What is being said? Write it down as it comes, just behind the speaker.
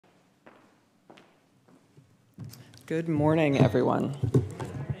Good morning, everyone.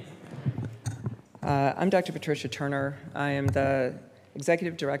 I'm Dr. Patricia Turner. I am the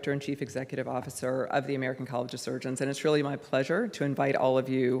Executive Director and Chief Executive Officer of the American College of Surgeons, and it's really my pleasure to invite all of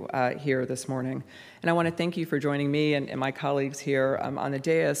you here this morning. And I want to thank you for joining me and my colleagues here on the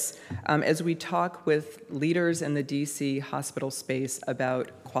dais as we talk with leaders in the DC hospital space about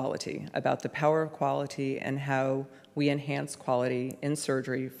quality, about the power of quality and how we enhance quality in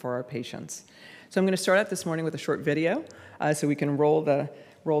surgery for our patients. So I'm going to start out this morning with a short video so we can roll the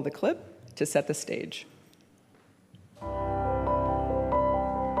clip to set the stage.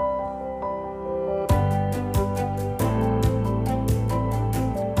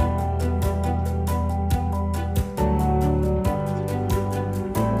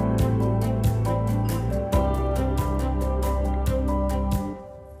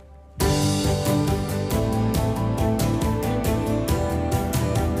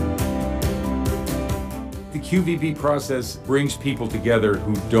 The QVP process brings people together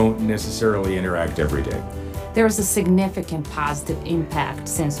who don't necessarily interact every day. There's a significant positive impact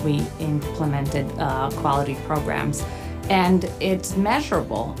since we implemented quality programs, and it's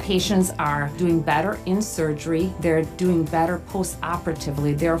measurable. Patients are doing better in surgery, they're doing better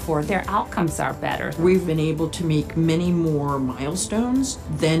post-operatively, therefore their outcomes are better. We've been able to make many more milestones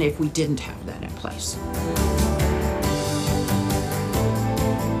than if we didn't have that in place.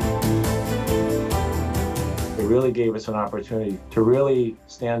 It really gave us an opportunity to really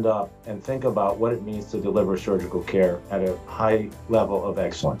stand up and think about what it means to deliver surgical care at a high level of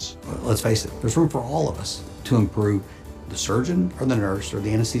excellence. Let's face it, there's room for all of us to improve. The surgeon or the nurse or the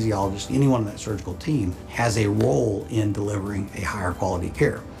anesthesiologist, anyone on that surgical team has a role in delivering a higher quality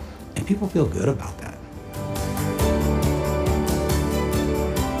care. And people feel good about that.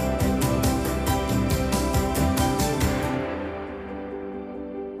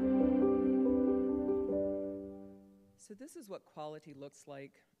 So this is what quality looks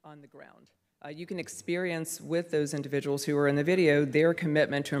like on the ground. You can experience with those individuals who are in the video their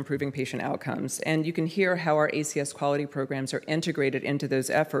commitment to improving patient outcomes, and you can hear how our ACS quality programs are integrated into those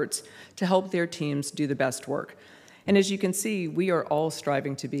efforts to help their teams do the best work. And as you can see, we are all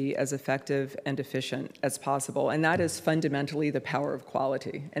striving to be as effective and efficient as possible, and that is fundamentally the power of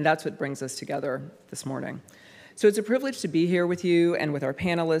quality, and that's what brings us together this morning. So it's a privilege to be here with you and with our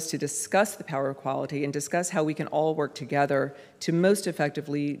panelists to discuss the power of quality and discuss how we can all work together to most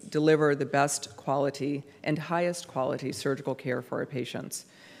effectively deliver the best quality and highest quality surgical care for our patients.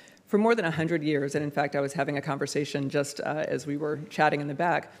 For more than 100 years, and in fact I was having a conversation just as we were chatting in the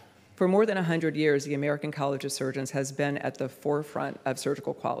back, for more than 100 years, the American College of Surgeons has been at the forefront of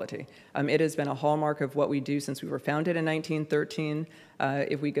surgical quality. It has been a hallmark of what we do since we were founded in 1913.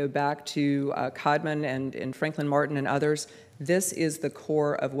 If we go back to Codman and Franklin Martin and others, this is the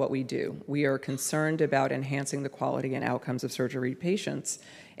core of what we do. We are concerned about enhancing the quality and outcomes of surgery patients,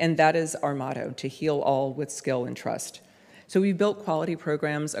 and that is our motto, to heal all with skill and trust. So we built quality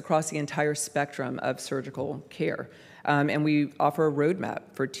programs across the entire spectrum of surgical care. And we offer a roadmap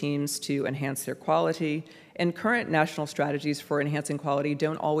for teams to enhance their quality. And current national strategies for enhancing quality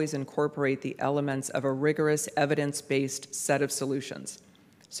don't always incorporate the elements of a rigorous evidence-based set of solutions.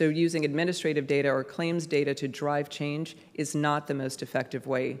 So using administrative data or claims data to drive change is not the most effective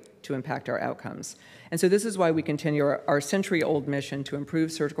way to impact our outcomes. And so this is why we continue our century-old mission to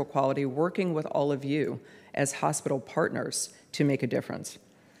improve surgical quality, working with all of you as hospital partners to make a difference.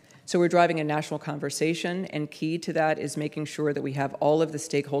 So we're driving a national conversation, and key to that is making sure that we have all of the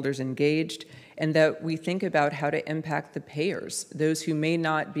stakeholders engaged and that we think about how to impact the payers, those who may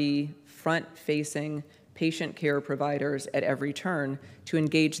not be front-facing patient care providers at every turn, to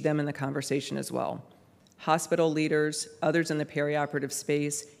engage them in the conversation as well. Hospital leaders, others in the perioperative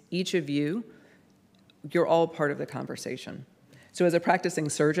space, each of you, you're all part of the conversation. So as a practicing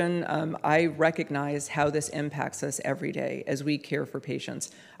surgeon, I recognize how this impacts us every day as we care for patients.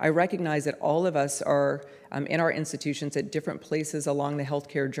 I recognize that all of us are in our institutions at different places along the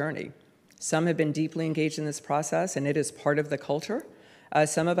healthcare journey. Some have been deeply engaged in this process, and it is part of the culture.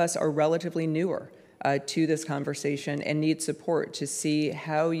 Some of us are relatively newer to this conversation and need support to see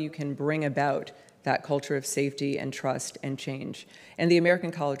how you can bring about that culture of safety and trust and change. And the American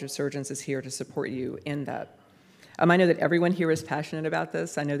College of Surgeons is here to support you in that. I know that everyone here is passionate about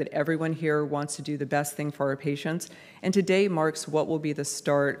this. I know that everyone here wants to do the best thing for our patients. And today marks what will be the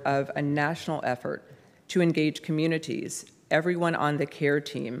start of a national effort to engage communities, everyone on the care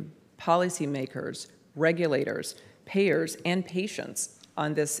team, policymakers, regulators, payers, and patients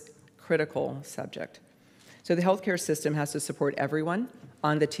on this critical subject. So the healthcare system has to support everyone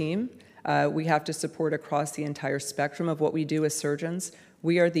on the team. We have to support across the entire spectrum of what we do as surgeons.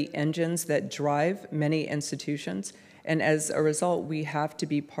 We are the engines that drive many institutions, and as a result, we have to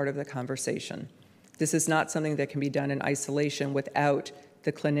be part of the conversation. This is not something that can be done in isolation without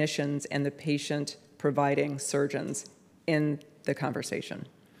the clinicians and the patient-providing surgeons in the conversation.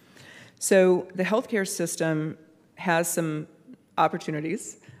 So the healthcare system has some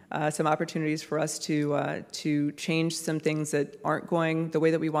opportunities for us to change some things that aren't going the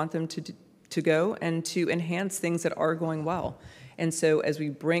way that we want them to go, and to enhance things that are going well. And so as we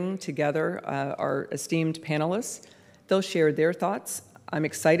bring together our esteemed panelists, they'll share their thoughts. I'm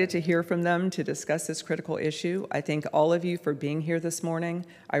excited to hear from them to discuss this critical issue. I thank all of you for being here this morning.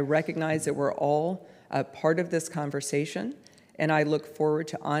 I recognize that we're all part of this conversation, and I look forward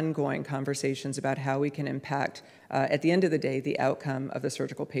to ongoing conversations about how we can impact, at the end of the day, the outcome of the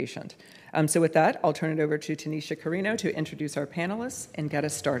surgical patient. So with that, I'll turn it over to TANISHA CARINO to introduce our panelists and get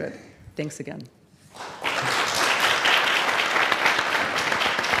us started. Thanks again.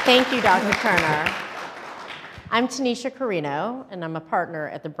 Thank you, Dr. Turner. I'm TANISHA CARINO, and I'm a partner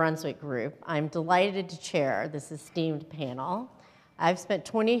at the Brunswick Group. I'm delighted to chair this esteemed panel. I've spent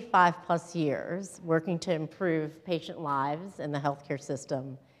 25 plus years working to improve patient lives in the healthcare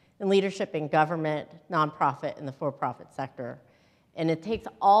system and leadership in government, nonprofit, and the for-profit sector. And it takes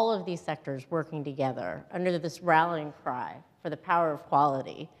all of these sectors working together under this rallying cry for the power of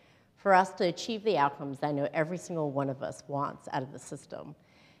quality for us to achieve the outcomes I know every single one of us wants out of the system.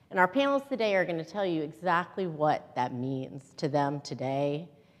 And our panelists today are going to tell you exactly what that means to them today,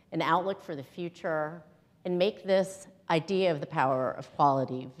 an outlook for the future, and make this idea of the power of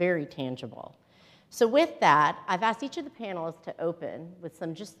quality very tangible. So with that, I've asked each of the panelists to open with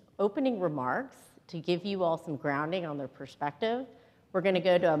some just opening remarks to give you all some grounding on their perspective. We're going to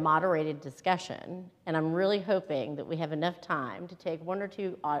go to a moderated discussion, and I'm really hoping that we have enough time to take one or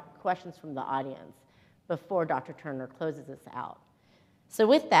two questions from the audience before Dr. Turner closes us out. So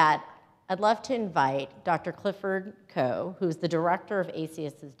with that, I'd love to invite Dr. Clifford Coe, who's the director of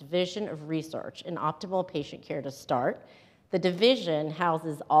ACS's Division of Research in Optimal Patient Care, to start. The division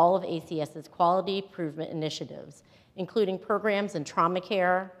houses all of ACS's quality improvement initiatives, including programs in trauma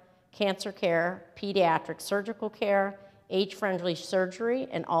care, cancer care, pediatric surgical care, age-friendly surgery,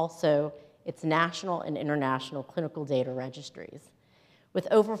 and also its national and international clinical data registries. With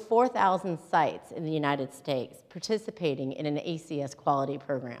over 4,000 sites in the United States participating in an ACS quality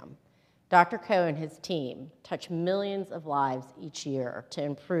program, Dr. Coe and his team touch millions of lives each year to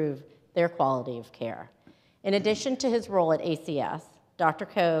improve their quality of care. In addition to his role at ACS, Dr.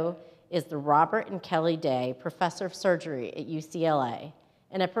 Coe is the Robert and Kelly Day Professor of Surgery at UCLA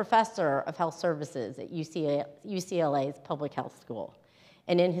and a Professor of Health Services at UCLA's Public Health School.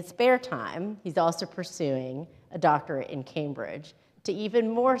 And in his spare time, he's also pursuing a doctorate in Cambridge to even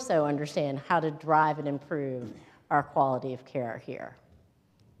more so understand how to drive and improve our quality of care here.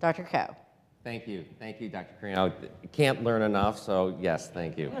 Dr. Coe. Thank you, Dr. Carino. Can't learn enough, so yes,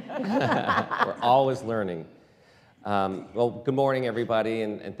 thank you. We're always learning. Well, good morning, everybody,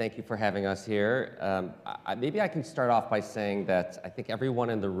 and thank you for having us here. Maybe I can start off by saying that I think everyone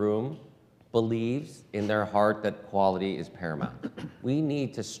in the room believes in their heart that quality is paramount. We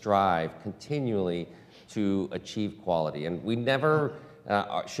need to strive continually to achieve quality, and we never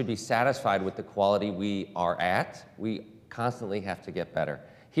should be satisfied with the quality we are at. We constantly have to get better.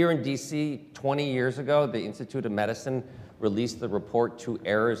 Here in DC, 20 years ago, the Institute of Medicine released the report "To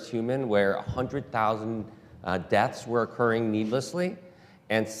Err Is Human," where 100,000 deaths were occurring needlessly.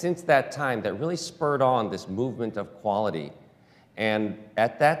 And since that time, that really spurred on this movement of quality. And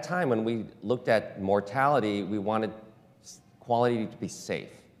at that time, when we looked at mortality, we wanted quality to be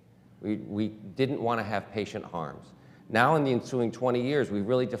safe. We didn't want to have patient harms. Now, in the ensuing 20 years, we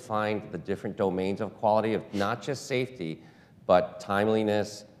really defined the different domains of quality of not just safety, but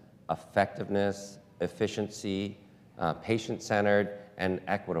timeliness, effectiveness, efficiency, patient-centered, and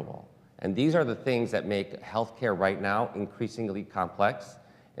equitable. And these are the things that make healthcare right now increasingly complex.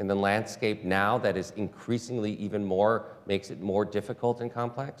 In the landscape now that is increasingly even more, makes it more difficult and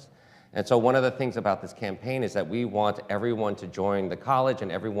complex. And so one of the things about this campaign is that we want everyone to join the college and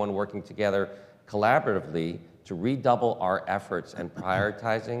everyone working together collaboratively to redouble our efforts and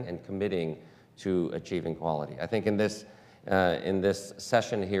prioritizing and committing to achieving quality. I think in this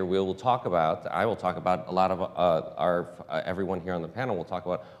session here, I will talk about a lot of everyone here on the panel will talk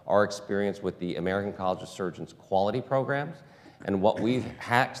about our experience with the American College of Surgeons quality programs and what we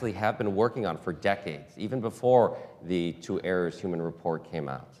actually have been working on for decades, even before the To Err Is Human report came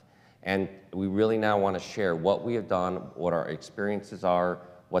out. And we really now want to share what we have done, what our experiences are,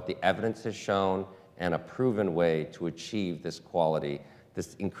 what the evidence has shown, and a proven way to achieve this quality,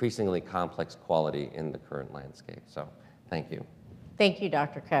 this increasingly complex quality in the current landscape. So, thank you. Thank you,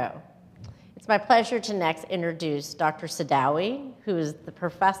 Dr. Coe. It's my pleasure to next introduce Dr. Sadawi, who is the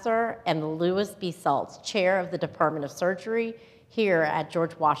professor and the Lewis B. Saltz Chair of the Department of Surgery here at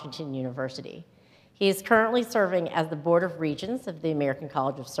George Washington University. He is currently serving as the Board of Regents of the American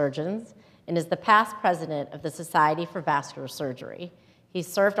College of Surgeons and is the past president of the Society for Vascular Surgery. He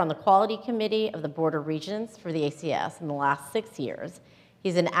served on the Quality Committee of the Board of Regents for the ACS in the last 6 years.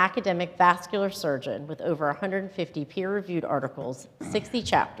 He's an academic vascular surgeon with over 150 peer-reviewed articles, 60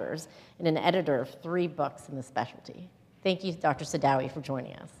 chapters, and an editor of 3 books in the specialty. Thank you, Dr. Sadawi, for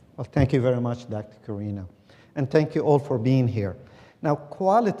joining us. Well, thank you very much, Dr. CARINO. And thank you all for being here. Now,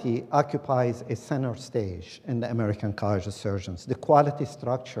 quality occupies a center stage in the American College of Surgeons. The quality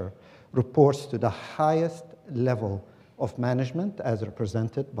structure reports to the highest level of management as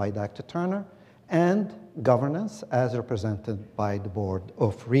represented by Dr. Turner, and governance as represented by the Board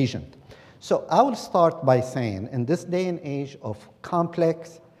of Regents. So I will start by saying, in this day and age of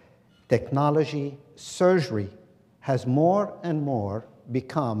complex technology, surgery has more and more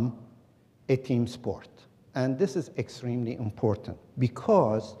become a team sport. And this is extremely important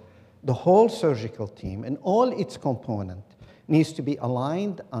because the whole surgical team and all its components needs to be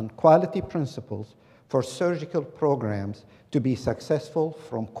aligned on quality principles for surgical programs to be successful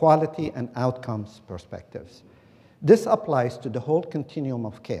from quality and outcomes perspectives. This applies to the whole continuum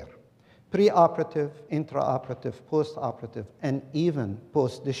of care, preoperative, intraoperative, postoperative, and even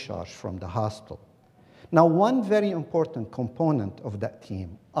post-discharge from the hospital. Now, one very important component of that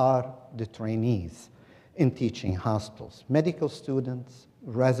team are the trainees in teaching hospitals, medical students,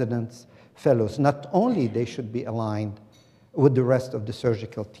 residents, fellows. Not only they should be aligned with the rest of the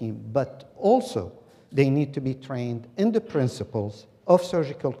surgical team, but also they need to be trained in the principles of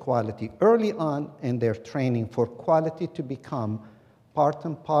surgical quality early on in their training for quality to become part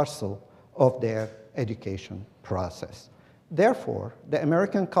and parcel of their education process. Therefore, the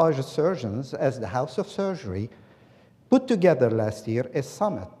American College of Surgeons, as the House of Surgery, put together last year a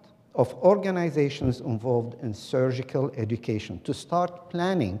summit of organizations involved in surgical education to start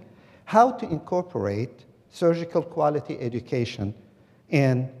planning how to incorporate surgical quality education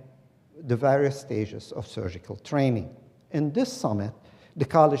in the various stages of surgical training. In this summit, the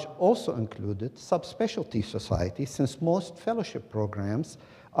college also included subspecialty societies, since most fellowship programs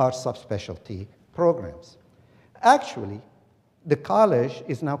are subspecialty programs. Actually, the college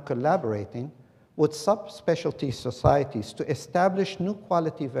is now collaborating with subspecialty societies to establish new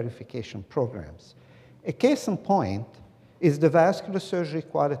quality verification programs. A case in point is the Vascular Surgery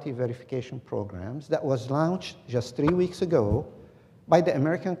Quality Verification Programs that was launched just 3 weeks ago by the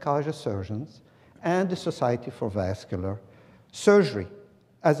American College of Surgeons and the Society for Vascular Surgery.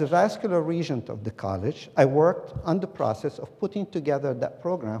 As a vascular regent of the college, I worked on the process of putting together that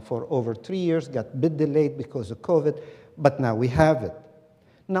program for over 3 years, got a bit delayed because of COVID, but now we have it.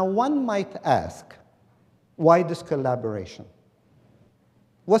 Now, one might ask, why this collaboration?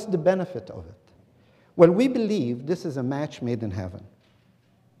 What's the benefit of it? Well, we believe this is a match made in heaven.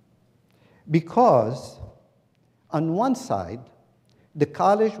 Because on one side, the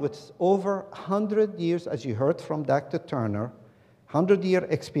college with over 100 years, as you heard from Dr. Turner, 100-year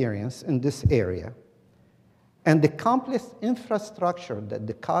experience in this area, and the complex infrastructure that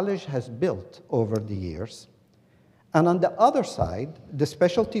the college has built over the years. And on the other side, the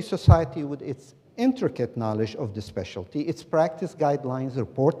specialty society with its intricate knowledge of the specialty, its practice guidelines,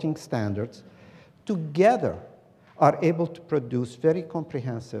 reporting standards, together are able to produce very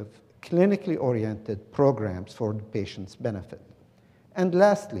comprehensive, clinically oriented programs for the patient's benefit. And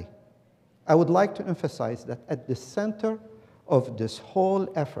lastly, I would like to emphasize that at the center of this whole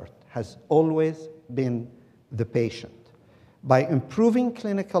effort has always been the patient. By improving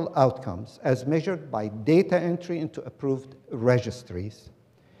clinical outcomes as measured by data entry into approved registries,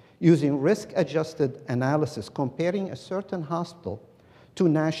 using risk-adjusted analysis comparing a certain hospital to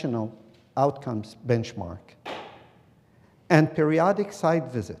national outcomes benchmark, and periodic site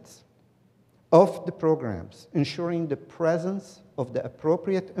visits of the programs, ensuring the presence of the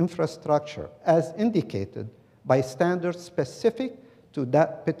appropriate infrastructure as indicated by standards specific to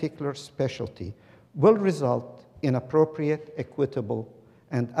that particular specialty, will result in appropriate, equitable,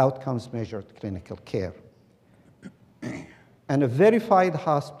 and outcomes-measured clinical care. And a verified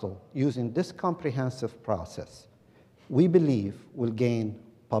hospital using this comprehensive process, we believe, will gain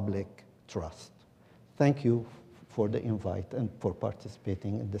public trust. Thank you for the invite and for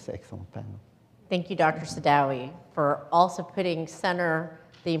participating in this excellent panel. Thank you, Dr. Sadawi, for also putting center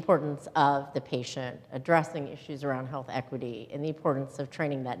the importance of the patient, addressing issues around health equity, and the importance of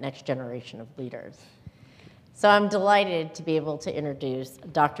training that next generation of leaders. So I'm delighted to be able to introduce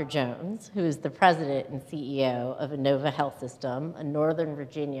Dr. Jones, who is the president and CEO of Inova Health System, a Northern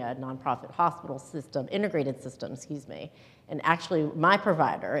Virginia nonprofit hospital system, integrated system, and actually my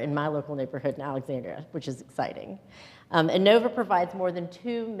provider in my local neighborhood in Alexandria, which is exciting. Inova provides more than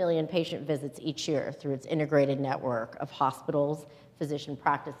 2 million patient visits each year through its integrated network of hospitals, physician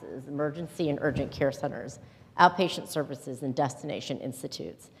practices, emergency and urgent care centers, outpatient services, and destination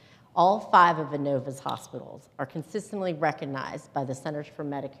institutes. All 5 of Inova's hospitals are consistently recognized by the Centers for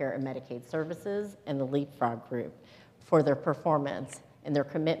Medicare and Medicaid Services and the Leapfrog Group for their performance and their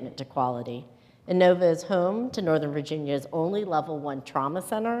commitment to quality. Inova is home to Northern Virginia's only Level 1 trauma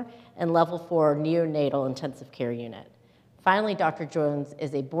center and Level 4 neonatal intensive care unit. Finally, Dr. Jones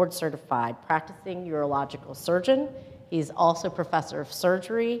is a board-certified practicing urological surgeon. He's also professor of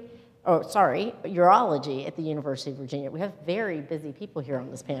urology at the University of Virginia. We have very busy people here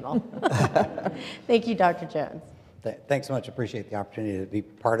on this panel. Thank you, Dr. Jones. Thanks so much. Appreciate the opportunity to be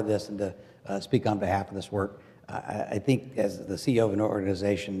part of this and to speak on behalf of this work. I think as the CEO of an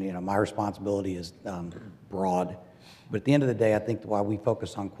organization, my responsibility is broad. But at the end of the day, I think why we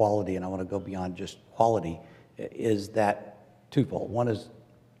focus on quality, and I want to go beyond just quality, is that twofold. One is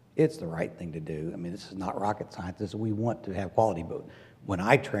it's the right thing to do. I mean, this is not rocket science. We want to have quality. But when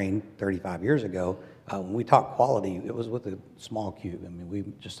I trained 35 years ago, when we talked quality, it was with a small q. I mean, we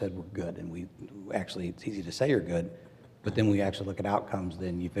just said we're good, and we actually, it's easy to say you're good, but then we actually look at outcomes,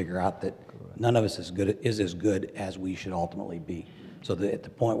 then you figure out that none of us is as good as we should ultimately be. So at the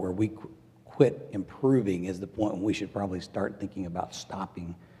point where we quit improving is the point when we should probably start thinking about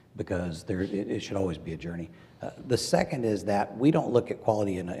stopping, because it should always be a journey. The second is that we don't look at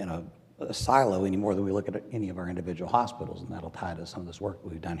quality in a silo any more than we look at any of our individual hospitals, and that'll tie to some of this work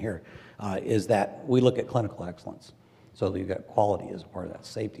we've done here, is that we look at clinical excellence. So you've got quality as a part of that,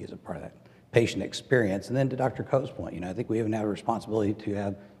 safety as a part of that, patient experience, and then to Dr. Coe's point, I think we even have a responsibility to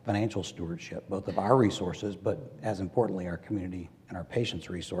have financial stewardship, both of our resources, but as importantly, our community and our patients'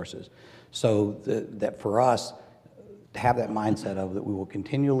 resources. So that for us, to have that mindset of that we will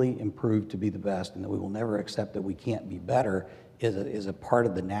continually improve to be the best and that we will never accept that we can't be better is a part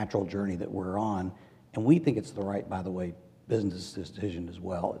of the natural journey that we're on. And we think it's the right, by the way, business decision as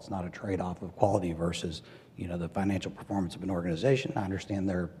well. It's not a trade-off of quality versus, the financial performance of an organization. I understand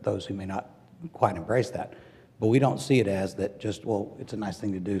there are those who may not quite embrace that, but we don't see it as that just, well, it's a nice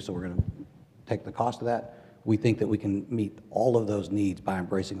thing to do, so we're going to take the cost of that. We think that we can meet all of those needs by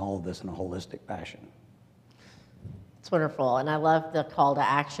embracing all of this in a holistic fashion. It's wonderful, and I love the call to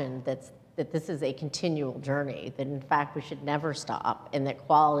action that this is a continual journey, that in fact we should never stop, and that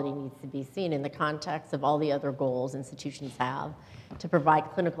quality needs to be seen in the context of all the other goals institutions have to provide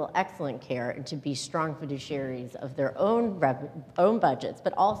clinical excellent care and to be strong fiduciaries of their own budgets,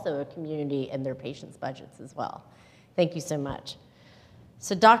 but also a community and their patients' budgets as well. Thank you so much.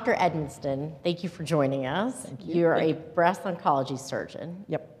 So Dr. Edmonston, thank you for joining us. Thank you. You're a breast oncology surgeon.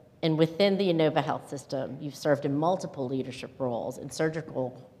 Yep. And within the Inova Health System, you've served in multiple leadership roles in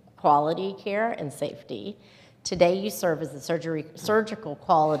surgical quality care and safety. Today, you serve as the surgical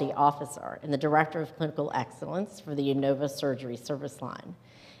quality officer and the director of clinical excellence for the Inova Surgery Service Line.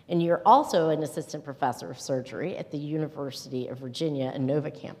 And you're also an assistant professor of surgery at the University of Virginia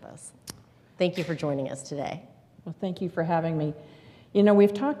Inova campus. Thank you for joining us today. Well, thank you for having me.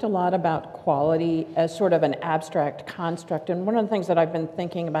 We've talked a lot about quality as sort of an abstract construct, and one of the things that I've been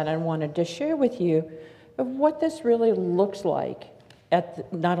thinking about and wanted to share with you of what this really looks like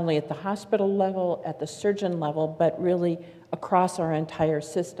not only at the hospital level, at the surgeon level, but really across our entire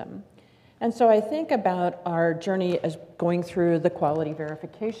system. And so I think about our journey as going through the quality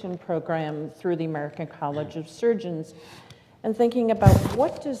verification program through the American College of Surgeons and thinking about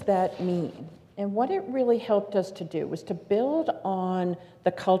what does that mean? And what it really helped us to do was to build on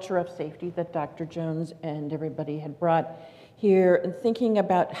the culture of safety that Dr. Jones and everybody had brought here, and thinking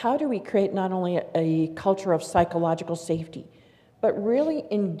about how do we create not only a culture of psychological safety, but really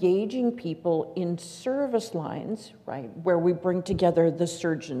engaging people in service lines, right, where we bring together the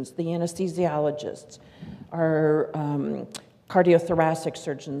surgeons, the anesthesiologists, our cardiothoracic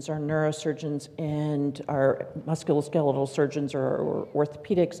surgeons, our neurosurgeons, and our musculoskeletal surgeons or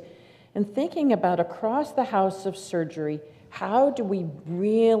orthopedics, and thinking about across the house of surgery, how do we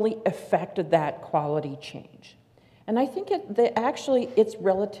really affect that quality change? And I think it's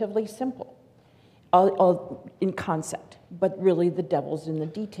relatively simple in concept, but really the devil's in the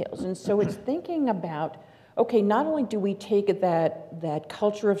details. And so it's thinking about, okay, not only do we take that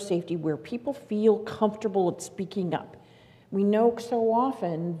culture of safety where people feel comfortable at speaking up. We know so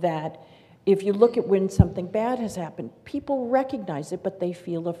often that if you look at when something bad has happened, people recognize it, but they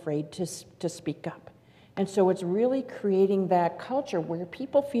feel afraid to speak up. And so it's really creating that culture where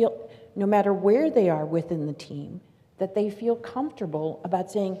people feel, no matter where they are within the team, that they feel comfortable about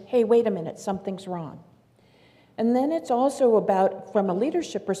saying, hey, wait a minute, something's wrong. And then it's also about, from a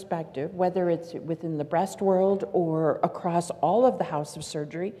leadership perspective, whether it's within the breast world or across all of the House of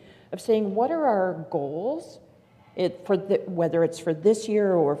Surgery, of saying, what are our goals, whether it's for this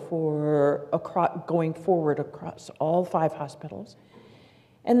year or for going forward across all 5 hospitals,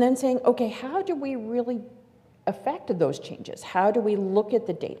 and then saying, okay, how do we really affect those changes? How do we look at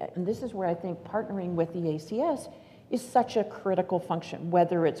the data? And this is where I think partnering with the ACS is such a critical function,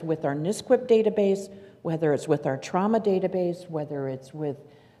 whether it's with our NSQIP database, whether it's with our trauma database, whether it's with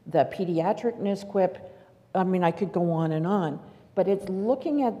the pediatric NSQIP. I mean, I could go on, but it's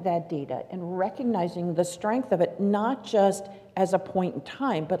looking at that data and recognizing the strength of it, not just as a point in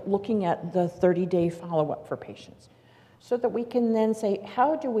time, but looking at the 30-day follow-up for patients, so that we can then say,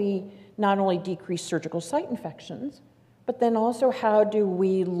 how do we not only decrease surgical site infections, but then also how do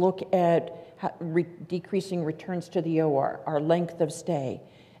we look at decreasing returns to the OR, our length of stay,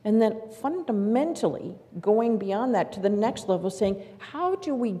 and then fundamentally going beyond that to the next level, saying, how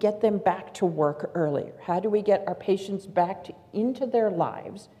do we get them back to work earlier? How do we get our patients back into their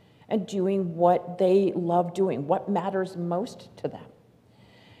lives and doing what they love doing, what matters most to them?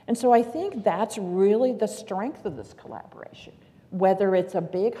 And so I think that's really the strength of this collaboration, whether it's a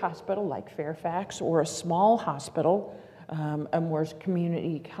big hospital like Fairfax or a small hospital, a more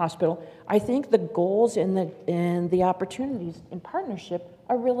community hospital. I think the goals and the opportunities in partnership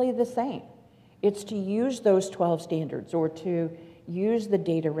are really the same. It's to use those 12 standards or to use the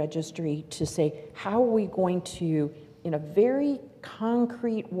data registry to say, how are we going to, in a very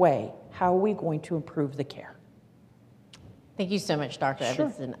concrete way, how are we going to improve the care? Thank you so much, Dr. Sure.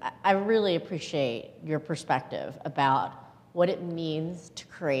 Edmondson. I really appreciate your perspective about what it means to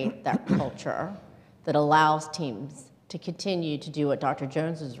create that culture that allows teams to continue to do what Dr.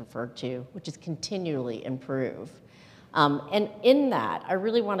 Jones has referred to, which is continually improve. And in that, I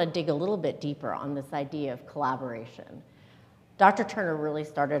really want to dig a little bit deeper on this idea of collaboration. Dr. Turner really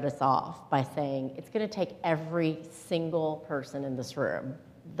started us off by saying it's going to take every single person in this room,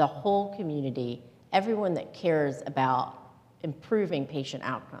 the whole community, everyone that cares about improving patient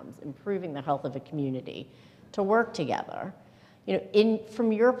outcomes, improving the health of a community, to work together. You know,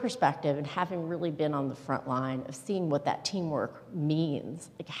 from your perspective and having really been on the front line of seeing what that teamwork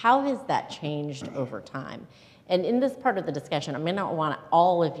means, like how has that changed over time? And in this part of the discussion, I may not want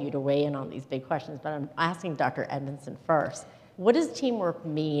all of you to weigh in on these big questions, but I'm asking Dr. Edmondson first. What does teamwork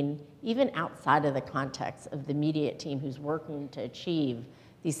mean, even outside of the context of the immediate team who's working to achieve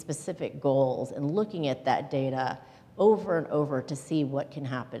these specific goals and looking at that data over and over to see what can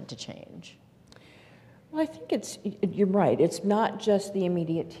happen to change? Well, I think you're right. It's not just the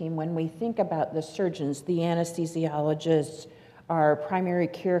immediate team. When we think about the surgeons, the anesthesiologists, our primary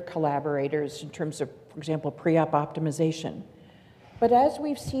care collaborators in terms of, for example, pre-op optimization. But as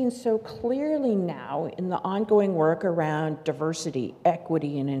we've seen so clearly now in the ongoing work around diversity,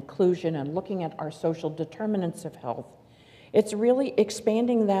 equity, and inclusion and looking at our social determinants of health, it's really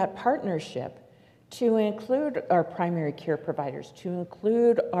expanding that partnership to include our primary care providers, to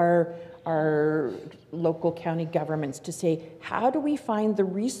include our local county governments, to say, how do we find the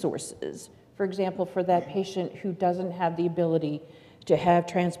resources, for example, for that patient who doesn't have the ability to have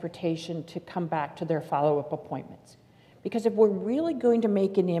transportation to come back to their follow-up appointments? Because if we're really going to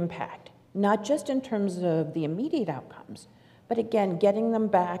make an impact, not just in terms of the immediate outcomes, but again, getting them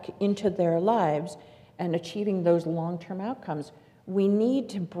back into their lives and achieving those long-term outcomes, we need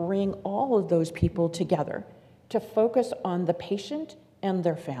to bring all of those people together to focus on the patient and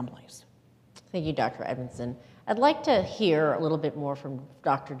their families. Thank you, Dr. Edmondson. I'd like to hear a little bit more from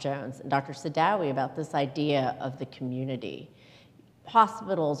Dr. Jones and Dr. Sadawi about this idea of the community.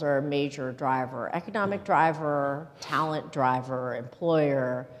 Hospitals are a major driver, economic driver, talent driver,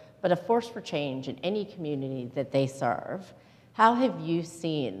 employer, but a force for change in any community that they serve. How have you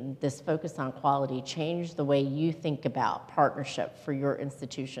seen this focus on quality change the way you think about partnership for your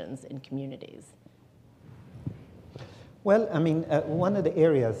institutions and communities? Well, I mean, one of the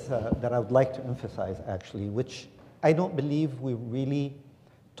areas that I would like to emphasize, actually, which I don't believe we really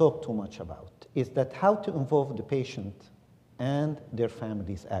talk too much about, is that how to involve the patient and their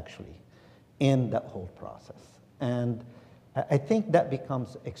families, actually, in that whole process. And I think that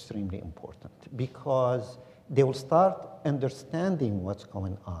becomes extremely important because they will start understanding what's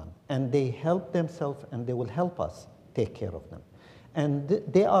going on, and they help themselves, and they will help us take care of them. And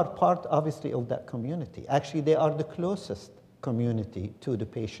they are part, obviously, of that community. Actually, they are the closest community to the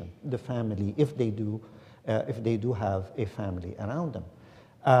patient, the family, if they do have a family around them.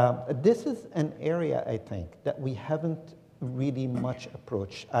 This is an area, I think, that we haven't really much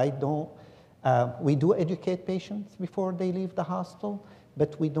approached. We do educate patients before they leave the hospital,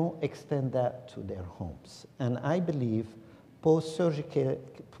 but we don't extend that to their homes. And I believe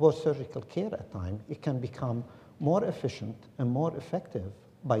post-surgical care at times, it can become more efficient and more effective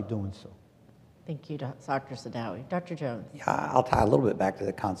by doing so. Thank you, Dr. Sadawi. Dr. Jones. Yeah, I'll tie a little bit back to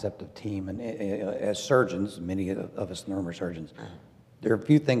the concept of team. And as surgeons, many of us in the room are surgeons, there are a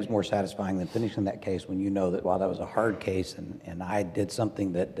few things more satisfying than finishing that case when you know that, wow, that was a hard case and I did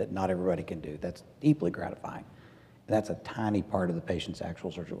something that not everybody can do. That's deeply gratifying. And that's a tiny part of the patient's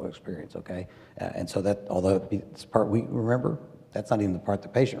actual surgical experience, okay? And so that, although it's the part we remember, that's not even the part the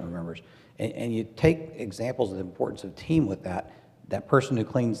patient remembers. And you take examples of the importance of team with that person who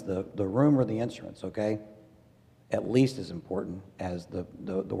cleans the room or the instruments, okay, at least as important as the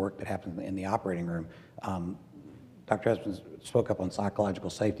work that happens in the operating room. Dr. Espen spoke up on psychological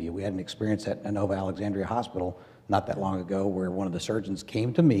safety. We had an experience at Inova Alexandria Hospital not that long ago where one of the surgeons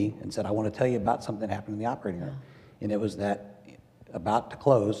came to me and said, I want to tell you about something that happened in the operating room. And it was that, about to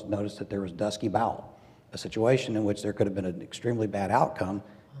close, noticed that there was dusky bowel, a situation in which there could have been an extremely bad outcome,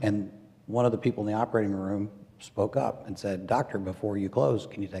 and one of the people in the operating room spoke up and said, doctor, before you close,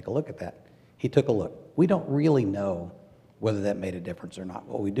 can you take a look at that? He took a look. We don't really know whether that made a difference or not.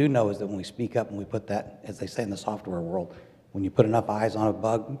 What we do know is that when we speak up and we put that, as they say in the software world, when you put enough eyes on a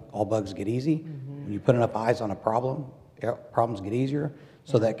bug, all bugs get easy. When you put enough eyes on a problem, problems get easier.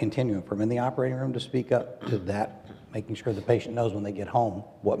 So that continuum from in the operating room to speak up to that, making sure the patient knows when they get home,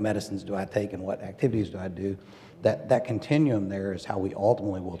 what medicines do I take and what activities do I do, that continuum there is how we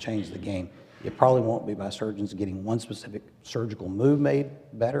ultimately will change the game. It probably won't be by surgeons getting one specific surgical move made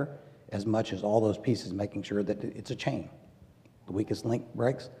better, as much as all those pieces making sure that it's a chain. The weakest link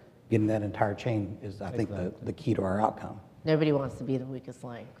breaks, getting that entire chain is, I think, the key to our outcome. Nobody wants to be the weakest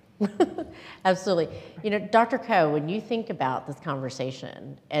link. Absolutely. You know, Dr. Coe, when you think about this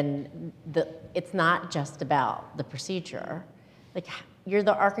conversation, and it's not just about the procedure, like you're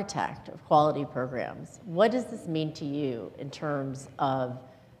the architect of quality programs. What does this mean to you in terms of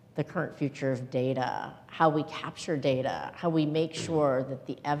the current future of data, how we capture data, how we make sure that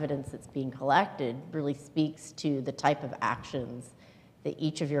the evidence that's being collected really speaks to the type of actions that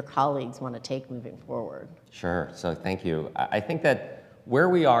each of your colleagues want to take moving forward? Sure, so thank you. I think that where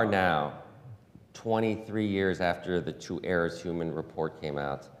we are now, 23 years after the Two Errors Human report came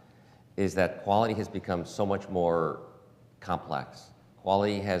out, is that quality has become so much more complex.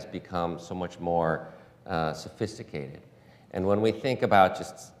 Quality has become so much more sophisticated. And when we think about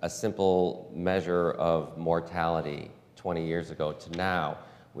just a simple measure of mortality 20 years ago to now,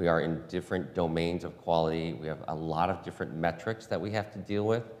 we are in different domains of quality. We have a lot of different metrics that we have to deal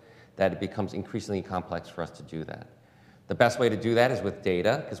with, that it becomes increasingly complex for us to do that. The best way to do that is with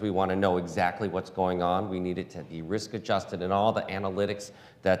data, because we want to know exactly what's going on. We need it to be risk adjusted and all the analytics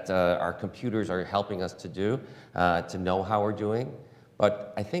that our computers are helping us to do to know how we're doing.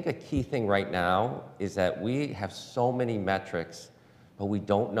 But I think a key thing right now is that we have so many metrics, but we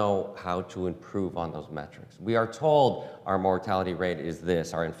don't know how to improve on those metrics. We are told our mortality rate is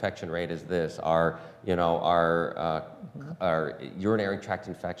this, our infection rate is this, our urinary tract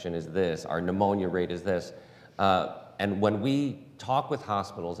infection is this, our pneumonia rate is this. And when we talk with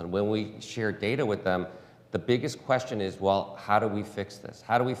hospitals and when we share data with them, the biggest question is, well, how do we fix this?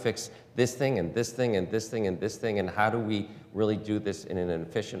 How do we fix this thing and this thing and this thing and this thing, and how do we really do this in an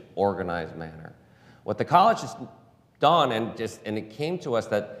efficient, organized manner? What the college has done, and it came to us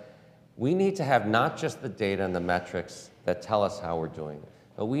that we need to have not just the data and the metrics that tell us how we're doing,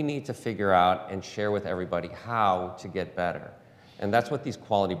 but we need to figure out and share with everybody how to get better. And that's what these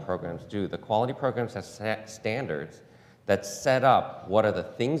quality programs do. The quality programs have standards that set up what are the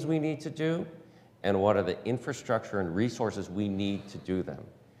things we need to do and what are the infrastructure and resources we need to do them.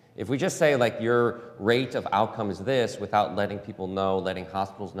 If we just say, like, your rate of outcome is this without letting people know, letting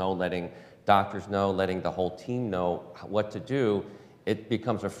hospitals know, letting doctors know, letting the whole team know what to do, it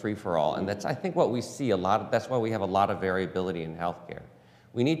becomes a free-for-all. And that's, I think, what we see a lot of. That's why we have a lot of variability in healthcare.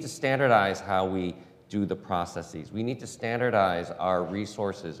 We need to standardize how we do the processes. We need to standardize our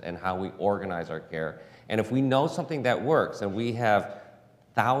resources and how we organize our care. And if we know something that works, and we have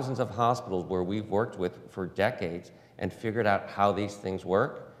thousands of hospitals where we've worked with for decades and figured out how these things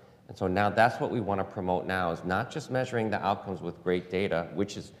work, and so now that's what we want to promote now, is not just measuring the outcomes with great data,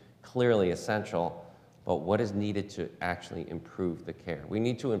 which is clearly essential, but what is needed to actually improve the care. We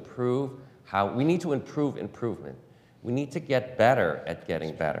need to improve improvement. We need to get better at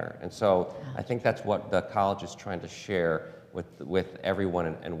getting better. And so I think that's what the college is trying to share with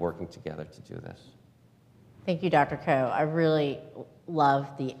everyone and working together to do this. Thank you, Dr. Coe. I really love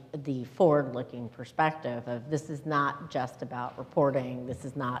the forward-looking perspective of this is not just about reporting. This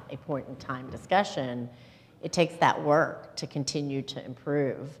is not a point-in-time discussion. It takes that work to continue to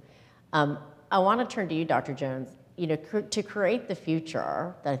improve. I want to turn to you, Dr. Jones. You know, to create the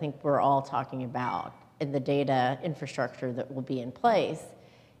future that I think we're all talking about in the data infrastructure that will be in place,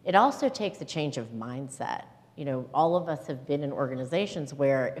 it also takes a change of mindset. You know, all of us have been in organizations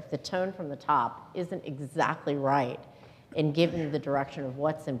where if the tone from the top isn't exactly right in giving the direction of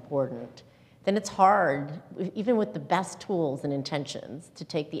what's important, then it's hard, even with the best tools and intentions, to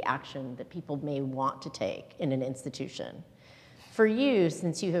take the action that people may want to take in an institution. For you,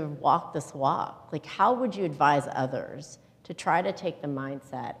 since you have walked this walk, like how would you advise others to try to take the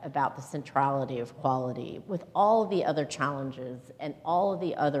mindset about the centrality of quality with all the other challenges and all of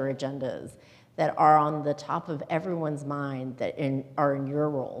the other agendas that are on the top of everyone's mind that are in your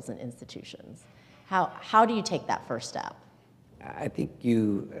roles and institutions? How do you take that first step? I think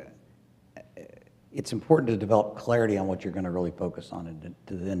it's important to develop clarity on what you're going to really focus on, and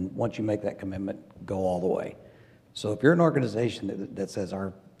to then, once you make that commitment, go all the way. So if you're an organization that says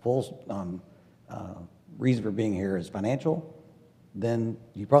our full reason for being here is financial, then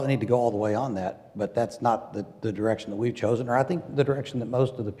you probably need to go all the way on that, but that's not the direction that we've chosen, or I think the direction that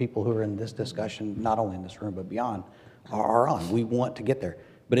most of the people who are in this discussion, not only in this room but beyond, are on. We want to get there.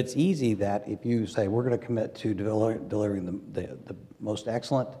 But it's easy that if you say we're going to commit to delivering the most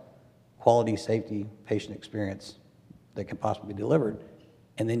excellent quality, safety, patient experience that can possibly be delivered,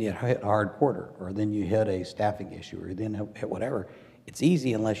 and then you hit a hard quarter, or then you hit a staffing issue, or then hit whatever. It's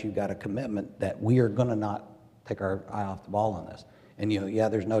easy unless you've got a commitment that we are going to not take our eye off the ball on this. And yeah,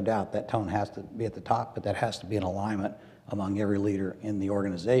 there's no doubt that tone has to be at the top, but that has to be in alignment among every leader in the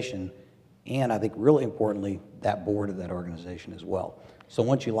organization, and I think really importantly, that board of that organization as well. So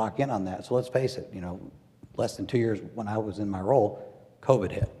once you lock in on that, so let's face it, less than 2 years when I was in my role,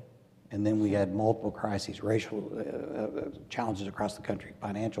 COVID hit. And then we had multiple crises, racial challenges across the country,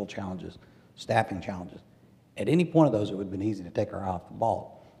 financial challenges, staffing challenges. At any point of those, it would have been easy to take our eye off the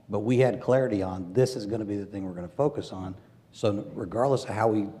ball. But we had clarity on this is going to be the thing we're going to focus on. So regardless of how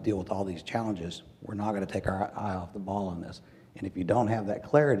we deal with all these challenges, we're not going to take our eye off the ball on this. And if you don't have that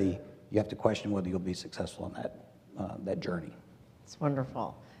clarity, you have to question whether you'll be successful in that journey. It's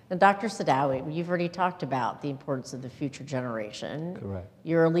wonderful. And Dr. Sadawi, you've already talked about the importance of the future generation. Correct.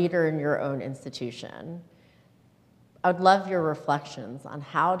 You're a leader in your own institution. I would love your reflections on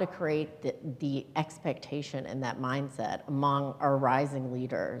how to create the expectation and that mindset among our rising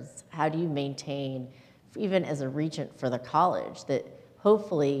leaders. How do you maintain, even as a regent for the college, that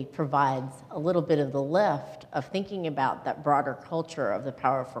hopefully provides a little bit of the lift of thinking about that broader culture of the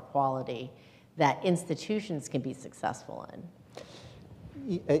power for quality that institutions can be successful in?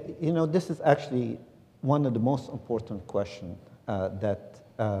 This is actually one of the most important questions that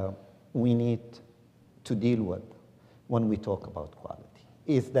we need to deal with when we talk about quality,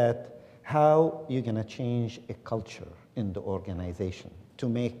 is that how you're going to change a culture in the organization to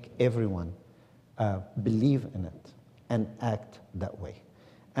make everyone believe in it and act that way.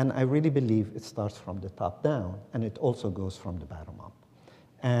 And I really believe it starts from the top down, and it also goes from the bottom up.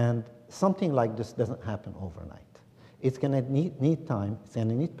 And something like this doesn't happen overnight. It's going to need time, it's going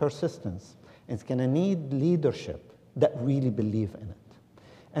to need persistence, and it's going to need leadership that really believe in it.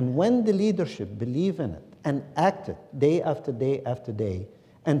 And when the leadership believe in it and act it day after day after day,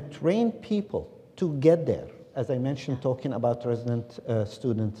 and train people to get there, as I mentioned, talking about resident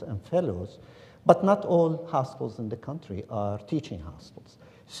students and fellows, but not all hospitals in the country are teaching hospitals.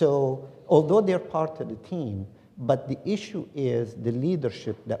 So although they're part of the team, but the issue is the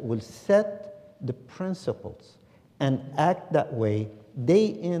leadership that will set the principles and act that way day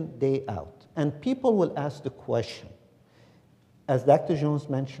in, day out. And people will ask the question, as Dr. Jones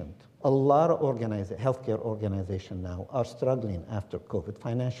mentioned, a lot of healthcare organizations now are struggling after COVID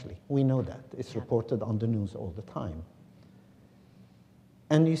financially. We know that. It's reported on the news all the time.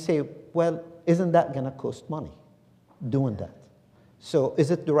 And you say, well, isn't that going to cost money doing that? So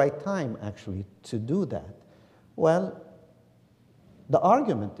is it the right time, actually, to do that? Well, the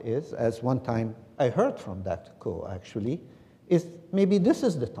argument is, as one time I heard from Dr. Coe, actually, is maybe this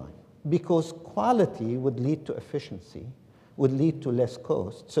is the time, because quality would lead to efficiency, would lead to less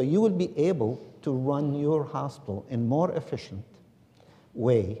cost, so you will be able to run your hospital in more efficient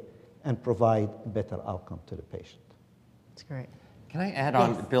way and provide better outcome to the patient. That's great. Can I add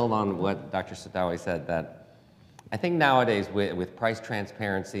on, build on what Dr. Sadawi said, that I think nowadays with price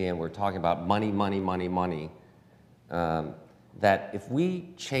transparency, and we're talking about money, money, money, money, that if we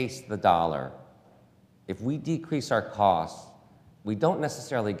chase the dollar, if we decrease our costs, we don't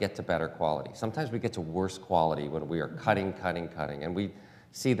necessarily get to better quality. Sometimes we get to worse quality when we are cutting, and we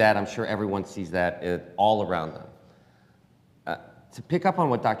see that, I'm sure everyone sees that all around them. To pick up on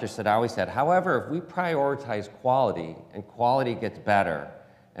what Dr. Sadawi said, however, if we prioritize quality and quality gets better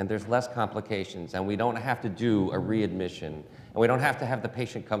and there's less complications and we don't have to do a readmission and we don't have to have the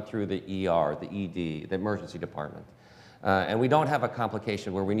patient come through the ER, the ED, the emergency department, and we don't have a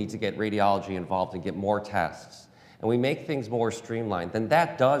complication where we need to get radiology involved and get more tests, and we make things more streamlined, then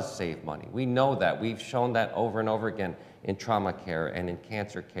that does save money. We know that. We've shown that over and over again in trauma care and in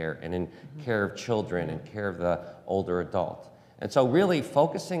cancer care and in care of children and care of the older adult. And so really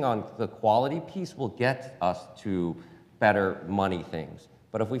focusing on the quality piece will get us to better money things.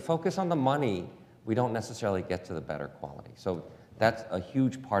 But if we focus on the money, we don't necessarily get to the better quality. So that's a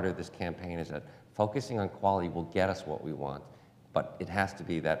huge part of this campaign, is that focusing on quality will get us what we want, but it has to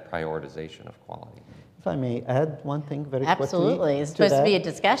be that prioritization of quality. If I may add one thing very quickly. Absolutely, it's supposed to be a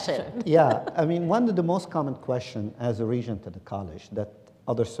discussion. Yeah, I mean, one of the most common questions as a regent at the college that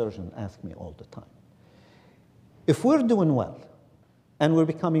other surgeons ask me all the time. If we're doing well, and we're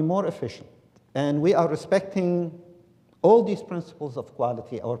becoming more efficient, and we are respecting all these principles of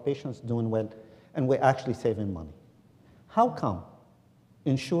quality, our patients doing well, and we're actually saving money, how come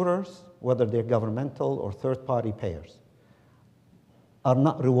insurers, whether they're governmental or third-party payers, are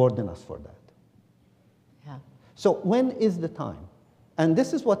not rewarding us for that? Yeah. So when is the time? And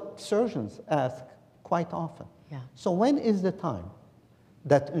this is what surgeons ask quite often. Yeah. So when is the time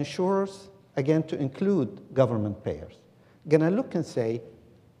that insurers, again, to include government payers, gonna look and say,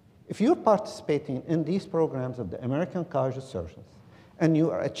 if you're participating in these programs of the American College of Surgeons and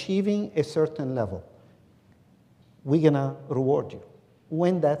you are achieving a certain level, we're gonna reward you.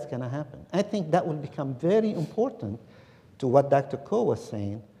 When that's gonna happen? I think that will become very important to what Dr. Ko was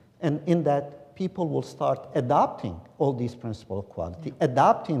saying, and in that people will start adopting all these principles of quality,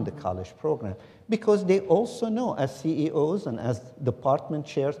 adopting the college program, because they also know as CEOs and as department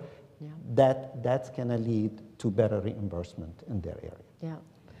chairs that that's gonna lead to better reimbursement in their area. Yeah.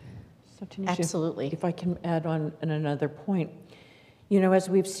 So TANISHA, Absolutely. if I can add on another point, you know, as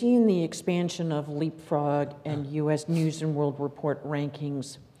we've seen the expansion of Leapfrog and U.S. News and World Report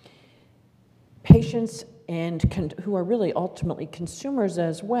rankings, patients and who are really ultimately consumers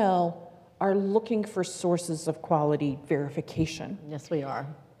as well are looking for sources of quality verification. Yes, we are.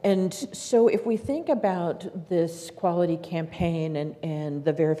 And so if we think about this quality campaign and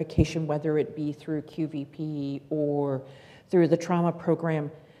the verification, whether it be through QVP or through the trauma program,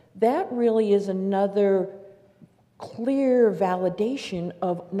 that really is another clear validation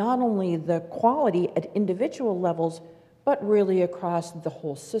of not only the quality at individual levels, but really across the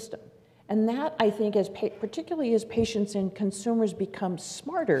whole system. And that, I think, particularly as patients and consumers become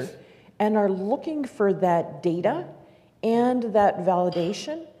smarter and are looking for that data and that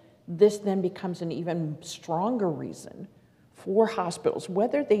validation, this then becomes an even stronger reason for hospitals,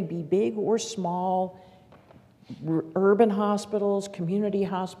 whether they be big or small, urban hospitals, community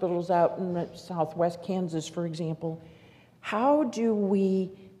hospitals out in southwest Kansas, for example. How do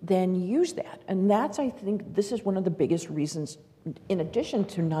we then use that? And that's, I think, this is one of the biggest reasons, in addition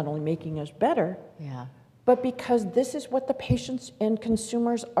to not only making us better, but because this is what the patients and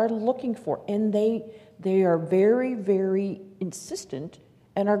consumers are looking for. And they are very, very insistent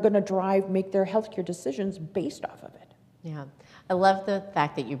and are going to make their healthcare decisions based off of it. Yeah, I love the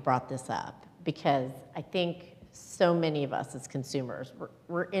fact that you brought this up, because I think so many of us as consumers,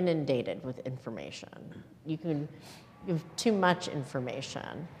 we're inundated with information. You have too much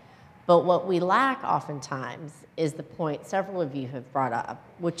information, but what we lack oftentimes is the point several of you have brought up,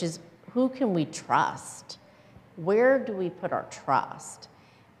 which is, who can we trust? Where do we put our trust?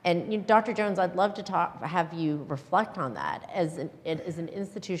 And Dr. Jones, I'd love to have you reflect on that as an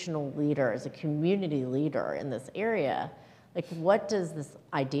institutional leader, as a community leader in this area. Like, what does this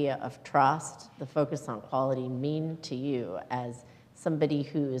idea of trust, the focus on quality, mean to you as somebody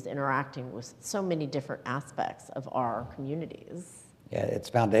who is interacting with so many different aspects of our communities? Yeah, it's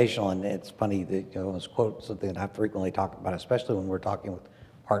foundational, and it's funny that, this quote, something that I frequently talk about, especially when we're talking with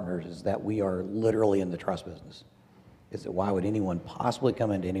partners, is that we are literally in the trust business. Is that why would anyone possibly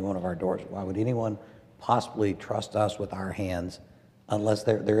come into any one of our doors? Why would anyone possibly trust us with our hands unless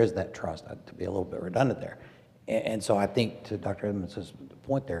there is that trust, to be a little bit redundant there. And so I think, to Dr. Edmonds'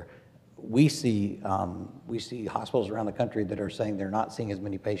 point there, we see hospitals around the country that are saying they're not seeing as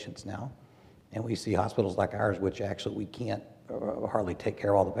many patients now. And we see hospitals like ours, which actually we can't hardly take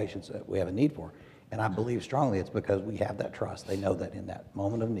care of all the patients that we have a need for. And I believe strongly it's because we have that trust. They know that in that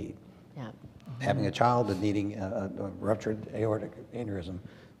moment of need, having a child and needing a ruptured aortic aneurysm,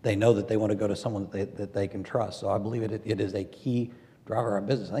 They know that they want to go to someone that they can trust. So I believe it is a key driver of our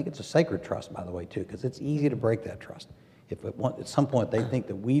business. I think it's a sacred trust, by the way, too, because it's easy to break that trust. If at some point they think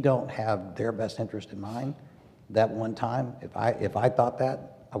that we don't have their best interest in mind, that one time, if I thought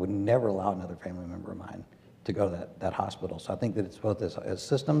that, I would never allow another family member of mine to go to that hospital. So I think that it's both as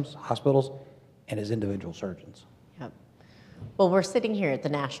systems, hospitals, and as individual surgeons. Yep. Well, we're sitting here at the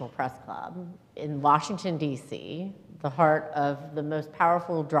National Press Club in Washington, D.C., the heart of the most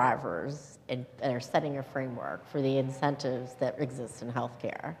powerful drivers that are setting a framework for the incentives that exist in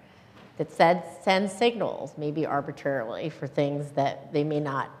healthcare that sends signals, maybe arbitrarily, for things that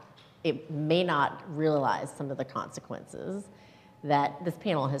it may not realize some of the consequences that this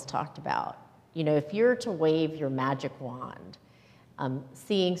panel has talked about. You know, if you're to wave your magic wand,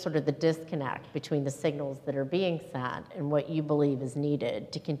 seeing sort of the disconnect between the signals that are being sent and what you believe is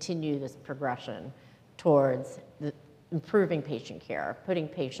needed to continue this progression towards improving patient care, putting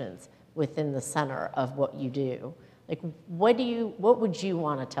patients within the center of what you do. Like, what would you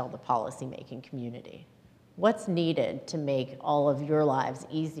want to tell the policymaking community? What's needed to make all of your lives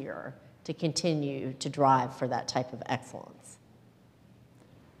easier to continue to drive for that type of excellence?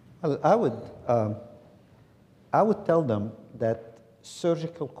 I would tell them that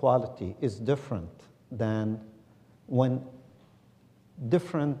surgical quality is different than when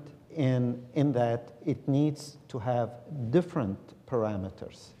different in that it needs to have different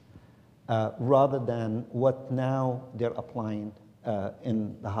parameters rather than what now they're applying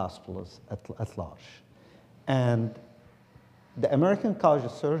in the hospitals at large. And the American College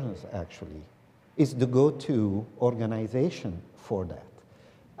of Surgeons actually is the go-to organization for that.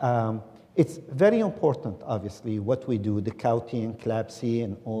 It's very important, obviously, what we do, the CAUTI and CLABSI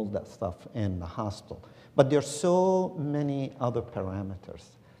and all that stuff in the hospital. But there's so many other parameters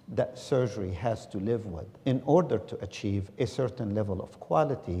that surgery has to live with in order to achieve a certain level of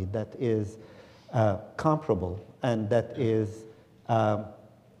quality that is comparable and that is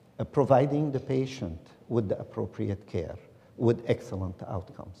providing the patient with the appropriate care with excellent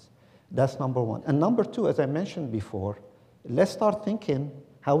outcomes. That's number one. And number two, as I mentioned before, let's start thinking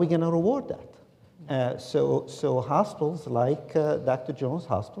how are we going to reward that? So hospitals like Dr. Jones'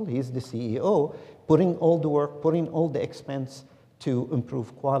 hospital, he's the CEO, putting all the work, putting all the expense to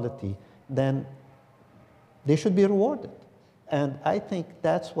improve quality, then they should be rewarded. And I think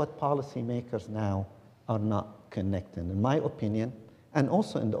that's what policymakers now are not connecting, in my opinion, and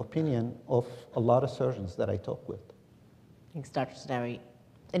also in the opinion of a lot of surgeons that I talk with. Thanks, Dr. Sadawi.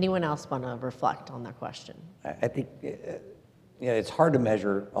 Anyone else want to reflect on that question? I think it's hard to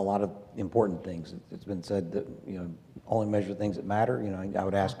measure a lot of important things. It's been said that only measure things that matter. I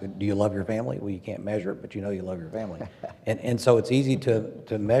would ask, do you love your family? Well, you can't measure it, but you love your family. and so it's easy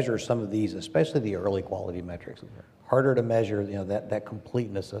to measure some of these, especially the early quality metrics. Harder to measure that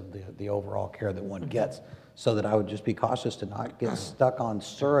completeness of the overall care that one gets. So that I would just be cautious to not get stuck on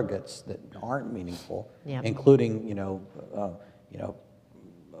surrogates that aren't meaningful, including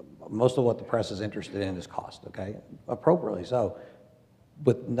most of what the press is interested in is cost, okay? Appropriately so,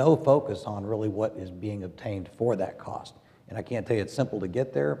 with no focus on really what is being obtained for that cost. And I can't tell you it's simple to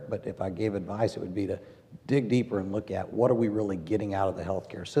get there, but if I gave advice, it would be to dig deeper and look at what are we really getting out of the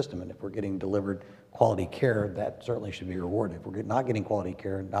healthcare system. And if we're getting delivered quality care, that certainly should be rewarded. If we're not getting quality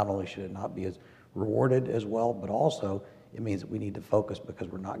care, not only should it not be as rewarded as well, but also it means that we need to focus because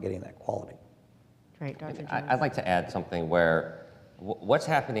we're not getting that quality. Right, Dr. Jones. I'd like to add something where what's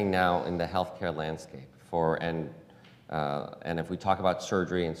happening now in the healthcare landscape and if we talk about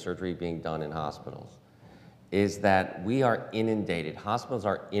surgery and surgery being done in hospitals, is that we are inundated, hospitals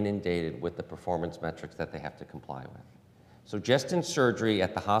are inundated with the performance metrics that they have to comply with. So just in surgery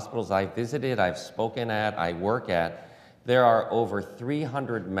at the hospitals I've visited, I've spoken at, I work at, there are over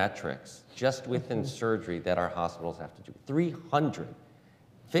 300 metrics just within surgery that our hospitals have to do. 300.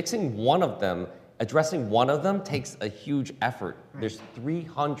 Fixing one of them, addressing one of them takes a huge effort. There's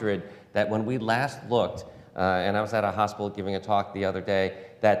 300 that when we last looked, and I was at a hospital giving a talk the other day,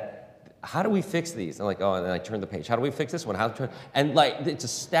 that how do we fix these? I'm like, oh, and then I turned the page. How do we fix this one? And like, it's a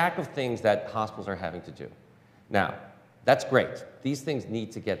stack of things that hospitals are having to do. Now, that's great. These things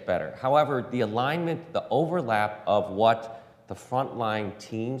need to get better. However, the alignment, the overlap of what the frontline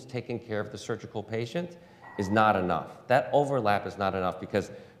teams taking care of the surgical patient is not enough. That overlap is not enough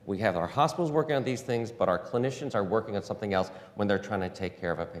because we have our hospitals working on these things, but our clinicians are working on something else when they're trying to take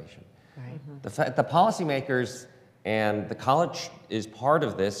care of a patient. Right. The policymakers and the college is part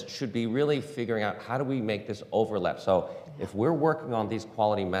of this should be really figuring out how do we make this overlap. So if we're working on these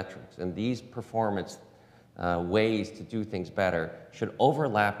quality metrics and these performance ways to do things better should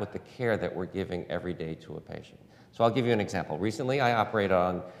overlap with the care that we're giving every day to a patient. So I'll give you an example. Recently, I operated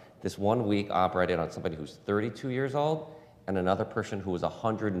on, this 1 week, I operated on somebody who's 32 years old and another person who was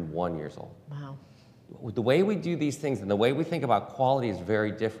 101 years old. Wow. The way we do these things and the way we think about quality is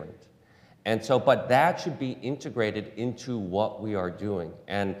very different. And so, but that should be integrated into what we are doing.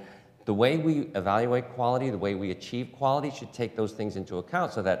 And the way we evaluate quality, the way we achieve quality should take those things into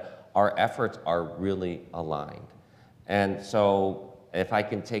account so that our efforts are really aligned. And so if I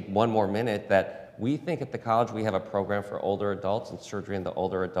can take one more minute, that we think at the college we have a program for older adults and surgery in the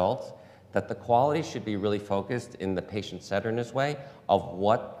older adults, that the quality should be really focused in the patient-centeredness way of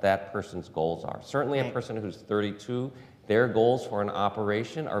what that person's goals are. Certainly a person who's 32, their goals for an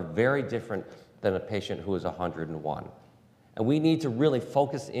operation are very different than a patient who is 101. And we need to really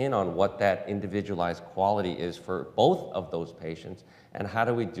focus in on what that individualized quality is for both of those patients, and how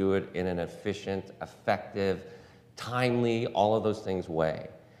do we do it in an efficient, effective, timely, all of those things way.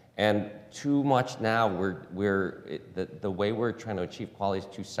 And too much now, the way we're trying to achieve quality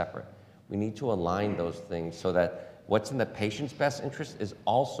is too separate. We need to align those things so that what's in the patient's best interest is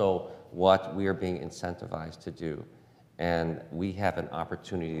also what we are being incentivized to do. And we have an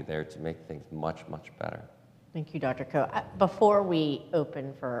opportunity there to make things much, much better. Thank you, Dr. Coe. Before we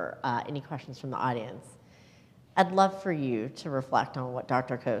open for any questions from the audience, I'd love for you to reflect on what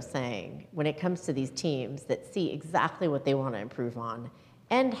Dr. Coe is saying when it comes to these teams that see exactly what they want to improve on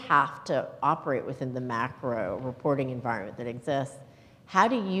and have to operate within the macro reporting environment that exists. How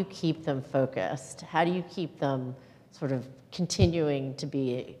do you keep them focused? How do you keep them sort of continuing to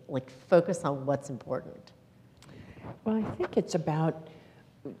be like focused on what's important? Well, I think it's about,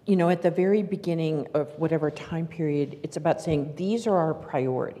 you know, at the very beginning of whatever time period, it's about saying these are our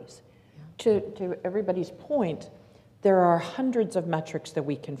priorities. Yeah. To everybody's point, there are hundreds of metrics that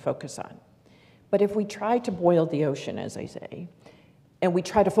we can focus on. But if we try to boil the ocean, as I say, and we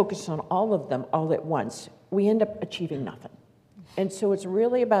try to focus on all of them all at once, we end up achieving nothing. And so it's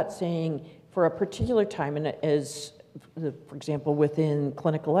really about saying for a particular time, and as, for example, within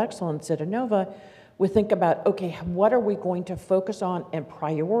clinical excellence at Inova, we think about, okay, what are we going to focus on and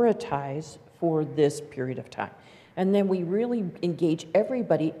prioritize for this period of time? And then we really engage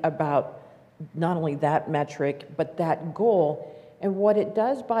everybody about not only that metric, but that goal. And what it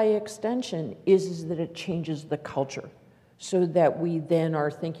does by extension is that it changes the culture so that we then are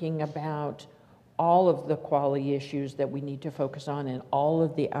thinking about all of the quality issues that we need to focus on and all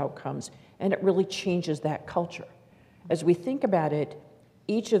of the outcomes. And it really changes that culture. As we think about it,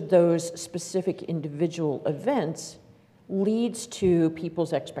 each of those specific individual events leads to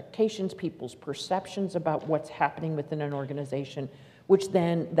people's expectations, people's perceptions about what's happening within an organization, which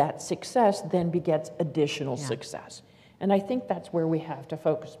then that success then begets additional success. And I think that's where we have to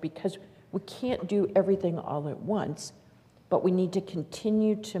focus, because we can't do everything all at once, but we need to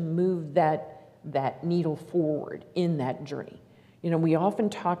continue to move that needle forward in that journey. You know, we often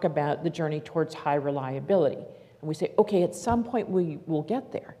talk about the journey towards high reliability. And we say, okay, at some point we will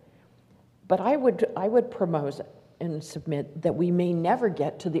get there. But I would promote and submit that we may never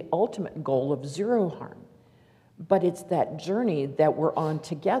get to the ultimate goal of zero harm. But it's that journey that we're on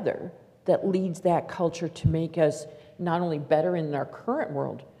together that leads that culture to make us not only better in our current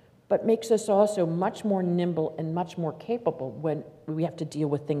world, but makes us also much more nimble and much more capable when we have to deal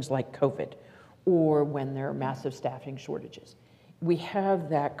with things like COVID or when there are massive staffing shortages. We have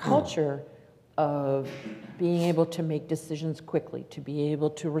that culture of being able to make decisions quickly, to be able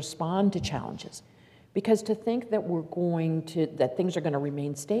to respond to challenges. Because to think that that things are going to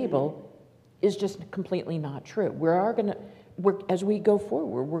remain stable is just completely not true. As we go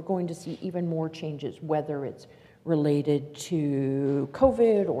forward, we're going to see even more changes, whether it's related to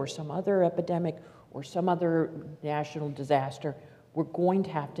COVID or some other epidemic or some other national disaster. We're going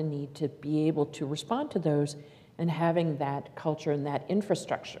to have to need to be able to respond to those, and having that culture and that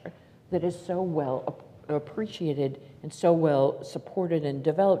infrastructure that is so well appreciated and so well supported and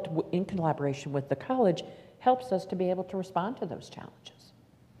developed in collaboration with the college helps us to be able to respond to those challenges.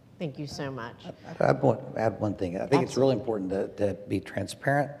 Thank you so much. I want to add one thing. I think it's really important to be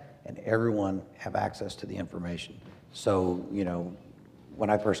transparent and everyone have access to the information. So, you know, when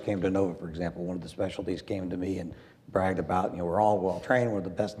I first came to Inova, for example, one of the specialties came to me and bragged about, you know, we're all well trained, we're the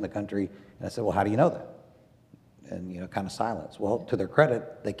best in the country. And I said, well, how do you know that? And, you know, kind of silence. Well, to their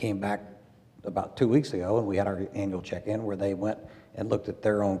credit, they came back about 2 weeks ago and we had our annual check-in where they went and looked at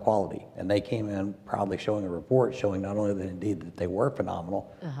their own quality. And they came in proudly showing a report showing not only that indeed that they were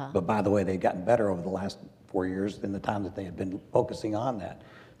phenomenal, but by the way, they'd gotten better over the last 4 years in the time that they had been focusing on that.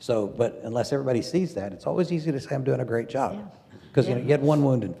 So, but unless everybody sees that, it's always easy to say I'm doing a great job. Because you know, you had one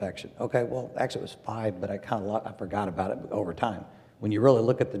wound infection. Okay, well, actually it was 5, but I forgot about it over time. When you really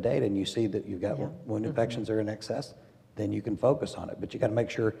look at the data and you see that you've got wound infections are in excess, then you can focus on it. But you got to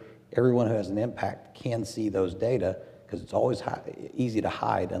make sure everyone who has an impact can see those data, because it's always easy to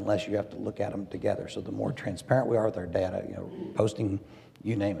hide unless you have to look at them together. So the more transparent we are with our data, posting,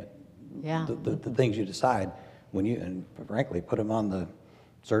 you name it, the things you decide, when you, and frankly, put them on the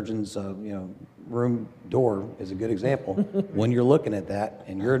surgeon's room door is a good example. When you're looking at that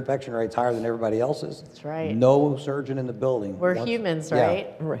and your infection rate's higher than everybody else's, that's right. No surgeon in the building. We're humans,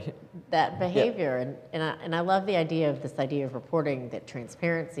 right? Right. That behavior, and I love the idea of this idea of reporting, that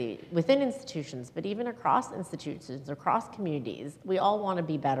transparency within institutions, but even across institutions, across communities. We all want to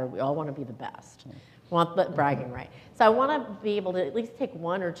be better. We all want to be the best. We want the bragging right. So I want to be able to at least take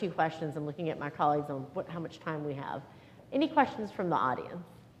one or two questions. I'm looking at my colleagues on how much time we have. Any questions from the audience?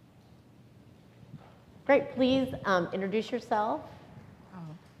 Great, please introduce yourself.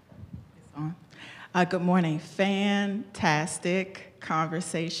 Good morning. Fantastic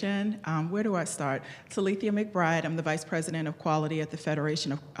conversation. Where do I start? Talithia McBride, I'm the Vice President of Quality at the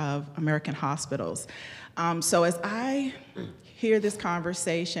Federation of American Hospitals. So as I hear this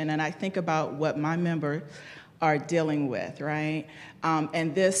conversation and I think about what my members are dealing with, right?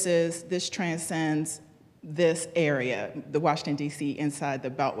 And this transcends this area, the Washington, D.C., inside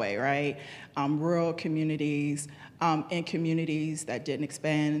the Beltway, right? Rural communities, in communities that didn't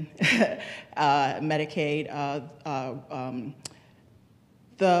expand Medicaid,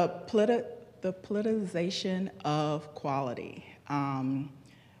 the politicization of quality,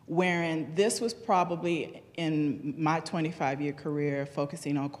 wherein this was probably in my 25-year career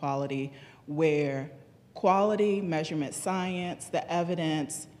focusing on quality, where quality measurement science, the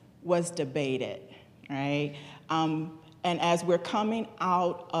evidence was debated. Right? And as we're coming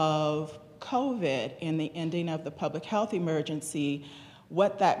out of COVID and the ending of the public health emergency,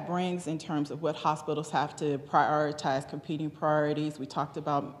 what that brings in terms of what hospitals have to prioritize, competing priorities. You talked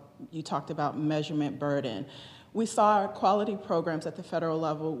about measurement burden. We saw our quality programs at the federal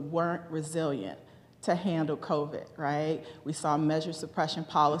level weren't resilient to handle COVID, right? We saw measure suppression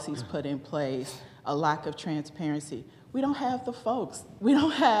policies put in place, a lack of transparency. We don't have the folks, we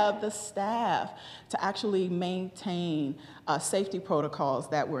don't have the staff to actually maintain safety protocols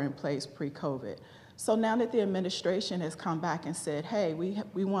that were in place pre-COVID. So now that the administration has come back and said, hey,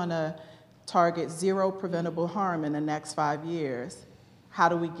 we want to target 0 preventable harm in the next 5 years, how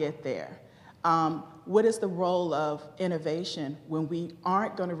do we get there? What is the role of innovation when we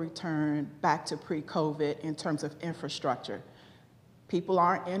aren't going to return back to pre-COVID in terms of infrastructure? People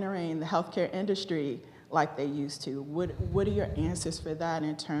aren't entering the healthcare industry like they used to. What are your answers for that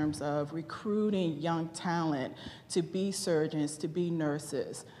in terms of recruiting young talent to be surgeons, to be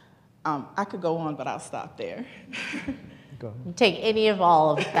nurses? I could go on, but I'll stop there. Go ahead. Take any of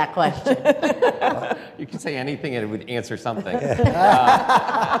all of that question. You can say anything and it would answer something.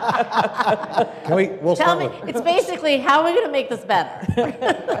 We'll Tell me, it's basically, how are we going to make this better?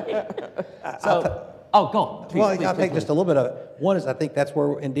 Go. Please, I'll take just a little bit of it. One is, I think that's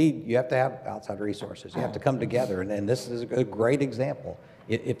where, indeed, you have to have outside resources. You have to come together, and this is a great example.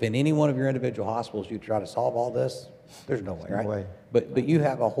 If in any one of your individual hospitals you try to solve all this, there's no way, right? No way. But you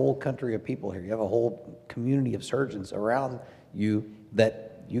have a whole country of people here. You have a whole community of surgeons around you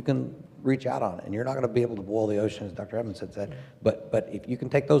that you can reach out on, and you're not going to be able to boil the ocean, as Dr. Evans had said. But if you can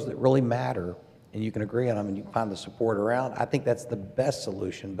take those that really matter, and you can agree on them, and you can find the support around, I think that's the best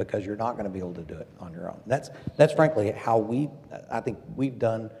solution, because you're not going to be able to do it on your own. That's frankly how I think we've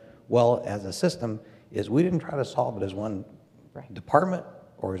done well as a system, is we didn't try to solve it as one department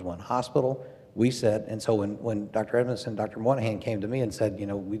or as one hospital. We said, and so when Dr. Evans and Dr. Moynihan came to me and said,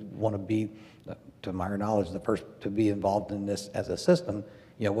 we want to be, to my knowledge, the first to be involved in this as a system,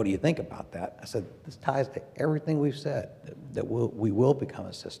 what do you think about that? I said, this ties to everything we've said, that we will become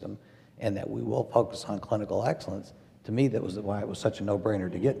a system, and that we will focus on clinical excellence. To me, that was why it was such a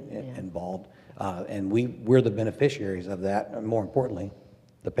no-brainer to get involved. And we're the beneficiaries of that, and more importantly,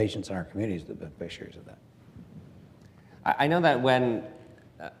 the patients in our communities are the beneficiaries of that. I know that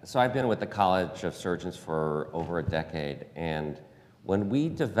so I've been with the College of Surgeons for over a decade, and when we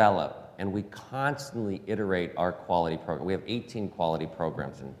develop and we constantly iterate our quality program, we have 18 quality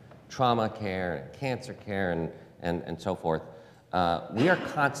programs in trauma care and cancer care and so forth. We are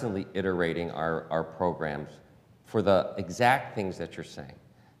constantly iterating our programs for the exact things that you're saying.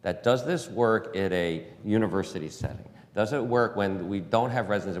 That does this work at a university setting? Does it work when we don't have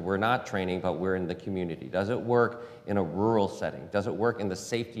residents, we're not training, but we're in the community? Does it work in a rural setting? Does it work in the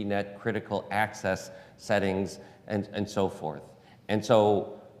safety net, critical access settings, and so forth? And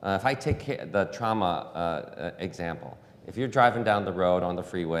so if I take the trauma example, if you're driving down the road on the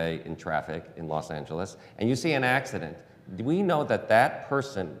freeway in traffic in Los Angeles, and you see an accident, we know that that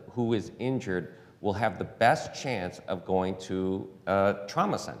person who is injured will have the best chance of going to a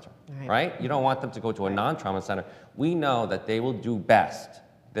trauma center, right? You don't want them to go to a non-trauma center. We know that they will do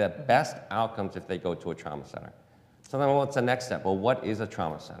the best outcomes if they go to a trauma center. So then what's the next step? Well, what is a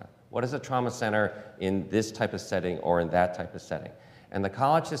trauma center? What is a trauma center in this type of setting or in that type of setting? And the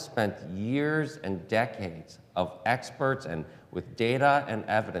college has spent years and decades of experts and with data and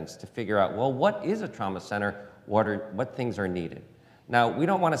evidence to figure out, well, what is a trauma center? What things are needed? Now, we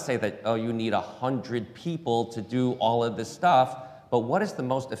don't want to say that, oh, you need 100 people to do all of this stuff, but what is the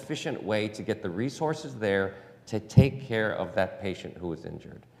most efficient way to get the resources there to take care of that patient who is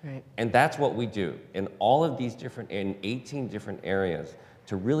injured? Right. And that's what we do in all of these in 18 different areas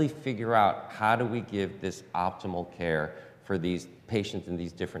to really figure out how do we give this optimal care for these patients in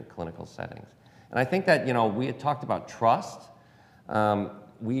these different clinical settings. And I think that, we had talked about trust.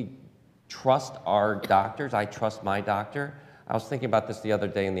 We trust our doctors. I trust my doctor. I was thinking about this the other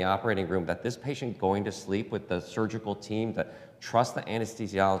day in the operating room, that this patient going to sleep with the surgical team, that trust the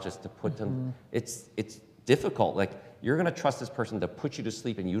anesthesiologist to put them, it's difficult. Like, you're gonna trust this person to put you to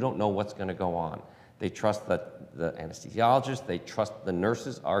sleep and you don't know what's gonna go on. They trust the anesthesiologist, they trust the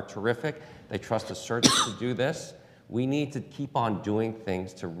nurses are terrific, they trust the surgeons to do this. We need to keep on doing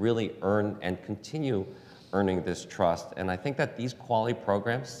things to really earn and continue earning this trust. And I think that these quality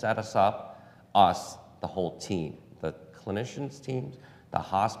programs set us up, the whole team, the clinicians teams, the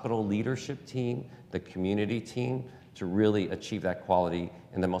hospital leadership team, the community team, to really achieve that quality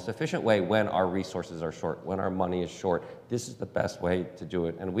in the most efficient way when our resources are short, when our money is short. This is the best way to do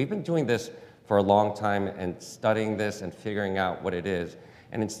it. And we've been doing this for a long time and studying this and figuring out what it is.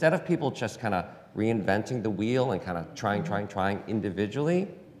 And instead of people just kind of reinventing the wheel and kind of trying individually,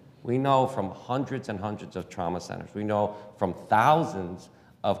 we know from hundreds and hundreds of trauma centers, we know from thousands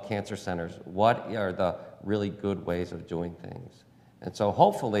of cancer centers what are the really good ways of doing things. And so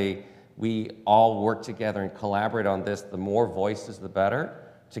hopefully we all work together and collaborate on this. The more voices, the better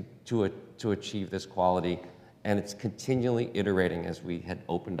to achieve this quality. And it's continually iterating, as we had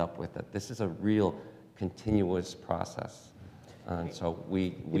opened up with it. This is a real continuous process. And so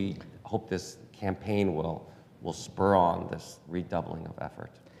we hope this campaign will spur on this redoubling of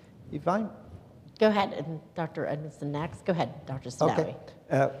effort. If I Go ahead, and Dr. Edmondson next. Go ahead, Dr. Sadawi.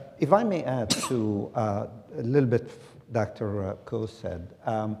 Okay. If I may add to a little bit Dr. Ko said,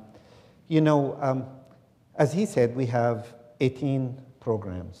 as he said, we have 18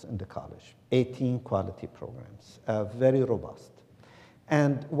 programs in the college, 18 quality programs, very robust.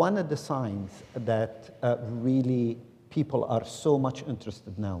 And one of the signs that really people are so much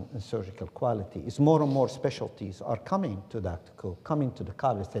interested now in surgical quality is more and more specialties are coming to Dr. Ko, coming to the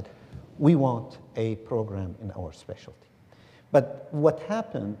college, that we want a program in our specialty. But what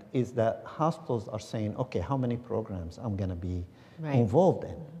happened is that hospitals are saying, okay, how many programs I'm gonna be involved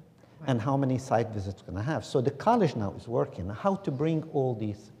in? And how many site visits going to have. So the college now is working on how to bring all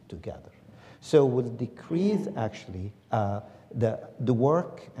these together. So we'll decrease actually the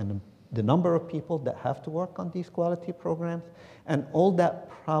work and the number of people that have to work on these quality programs, and all that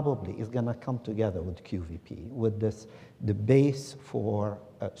probably is going to come together with QVP, with this, the base for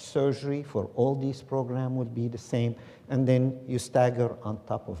surgery for all these programs will be the same, and then you stagger on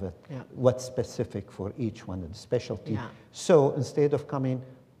top of it what's specific for each one of the specialty. So instead of coming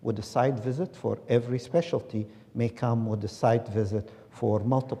with a site visit for every specialty, may come with a site visit for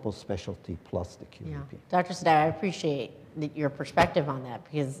multiple specialty plus the QVP. Dr. Sadawi, I appreciate your perspective on that,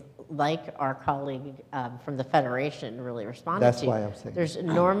 because like our colleague from the Federation really responded That's why I'm saying there's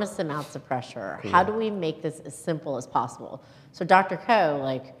enormous amounts of pressure. How do we make this as simple as possible? So Dr. Ko,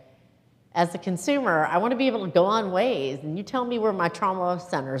 like, as a consumer, I want to be able to go on Waze and you tell me where my trauma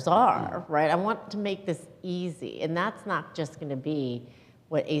centers are, right? I want to make this easy, and that's not just going to be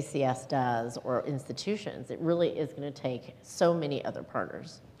what ACS does or institutions. It really is going to take so many other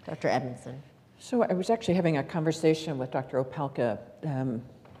partners. Dr. Edmondson. So I was actually having a conversation with Dr. Opelka, and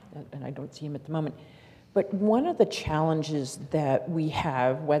I don't see him at the moment, but one of the challenges that we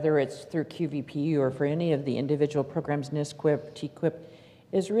have, whether it's through QVP or for any of the individual programs, NSQIP, TQIP,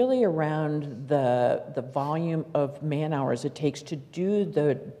 is really around the volume of man hours it takes to do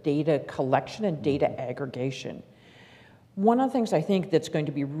the data collection and data aggregation. One of the things I think that's going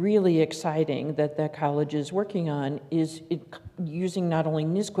to be really exciting that the college is working on is using not only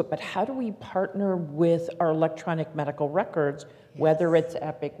NSQIP, but how do we partner with our electronic medical records, whether it's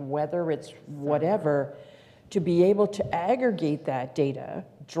Epic, whether it's whatever, to be able to aggregate that data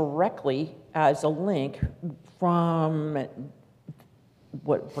directly as a link from,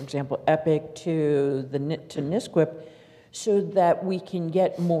 for example, Epic to NSQIP, so that we can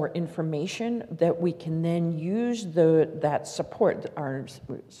get more information that we can then use that support, our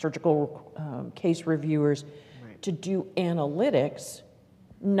surgical case reviewers, to do analytics,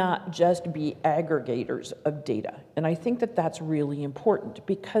 not just be aggregators of data. And I think that that's really important,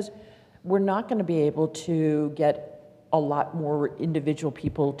 because we're not going to be able to get a lot more individual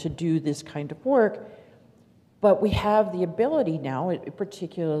people to do this kind of work, but we have the ability now,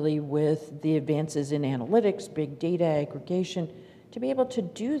 particularly with the advances in analytics, big data aggregation, to be able to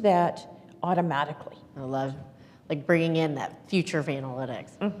do that automatically. I love like bringing in that future of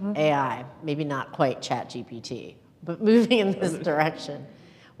analytics, AI, maybe not quite ChatGPT, but moving in this direction.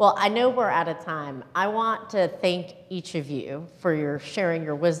 Well, I know we're out of time. I want to thank each of you for your sharing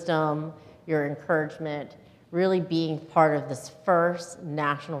your wisdom, your encouragement, really being part of this first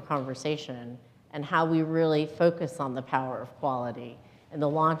national conversation and how we really focus on the power of quality and the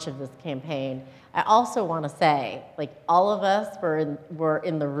launch of this campaign. I also want to say, like, all of us were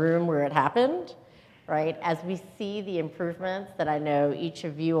in the room where it happened, right? As we see the improvements that I know each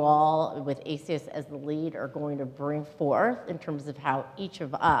of you all with ACS as the lead are going to bring forth in terms of how each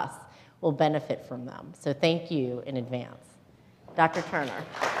of us will benefit from them. So thank you in advance. Dr. Turner.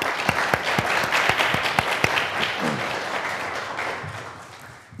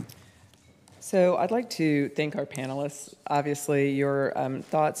 So I'd like to thank our panelists. Obviously, your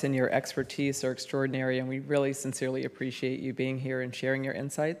thoughts and your expertise are extraordinary, and we really sincerely appreciate you being here and sharing your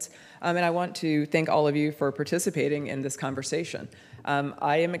insights. And I want to thank all of you for participating in this conversation.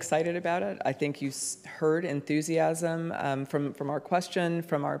 I am excited about it. I think you heard enthusiasm from our question,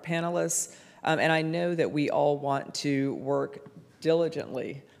 from our panelists, and I know that we all want to work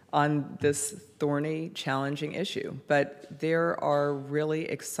diligently on this thorny, challenging issue. But there are really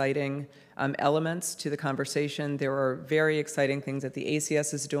exciting elements to the conversation. There are very exciting things that the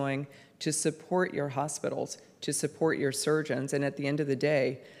ACS is doing to support your hospitals, to support your surgeons, and at the end of the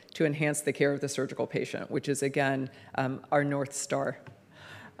day, to enhance the care of the surgical patient, which is, again, our North Star.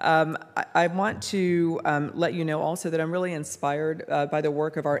 I want to let you know also that I'm really inspired by the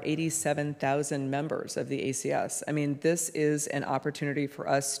work of our 87,000 members of the ACS. I mean, this is an opportunity for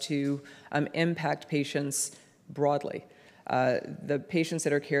us to impact patients broadly. The patients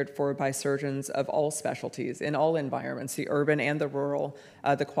that are cared for by surgeons of all specialties, in all environments, the urban and the rural,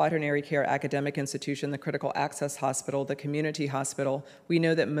 the quaternary care academic institution, the critical access hospital, the community hospital. We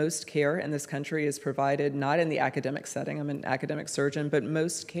know that most care in this country is provided not in the academic setting, I'm an academic surgeon, but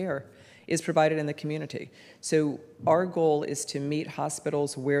most care is provided in the community. So our goal is to meet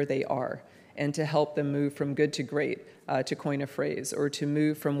hospitals where they are and to help them move from good to great, to coin a phrase, or to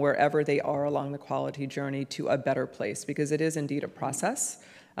move from wherever they are along the quality journey to a better place, because it is indeed a process.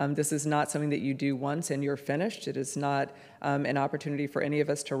 This is not something that you do once and you're finished. It is not an opportunity for any of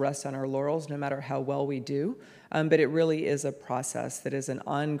us to rest on our laurels, no matter how well we do. But it really is a process that is an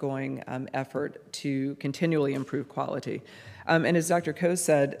ongoing effort to continually improve quality. And as Dr. Coe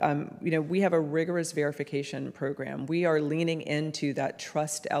said, we have a rigorous verification program. We are leaning into that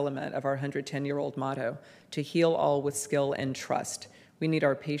trust element of our 110-year-old motto, to heal all with skill and trust. We need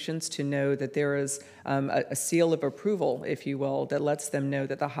our patients to know that there is a seal of approval, if you will, that lets them know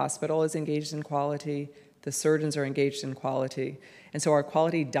that the hospital is engaged in quality, the surgeons are engaged in quality. And so our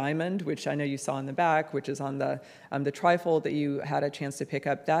quality diamond, which I know you saw in the back, which is on the trifold that you had a chance to pick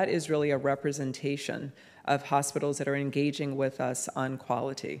up, that is really a representation of hospitals that are engaging with us on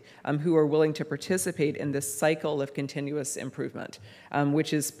quality, who are willing to participate in this cycle of continuous improvement,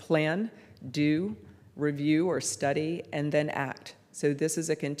 which is plan, do, review or study, and then act. So this is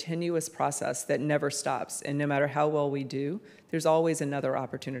a continuous process that never stops, and no matter how well we do, there's always another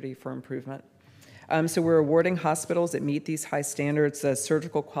opportunity for improvement. So we're awarding hospitals that meet these high standards a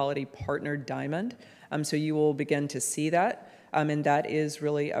Surgical Quality Partner Diamond. So you will begin to see that. And that is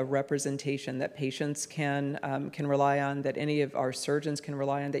really a representation that patients can rely on, that any of our surgeons can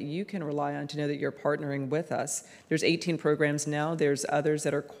rely on, that you can rely on to know that you're partnering with us. There's 18 programs now. There's others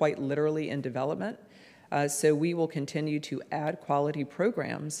that are quite literally in development. So we will continue to add quality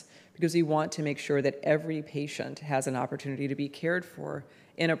programs because we want to make sure that every patient has an opportunity to be cared for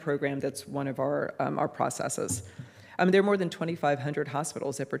in a program that's one of our processes. There are more than 2,500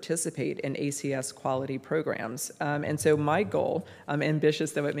 hospitals that participate in ACS quality programs. And so my goal,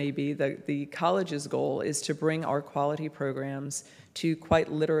 ambitious though it may be, the college's goal is to bring our quality programs to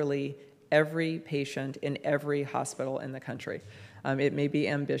quite literally every patient in every hospital in the country. It may be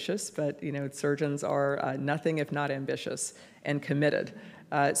ambitious, but surgeons are nothing if not ambitious and committed.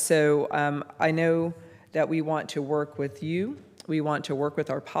 So I know that we want to work with you. We want to work with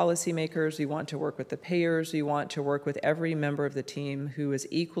our policymakers. We want to work with the payers. We want to work with every member of the team who is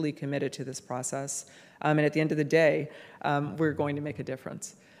equally committed to this process. And at the end of the day, we're going to make a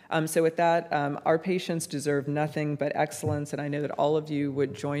difference. So with that, our patients deserve nothing but excellence, and I know that all of you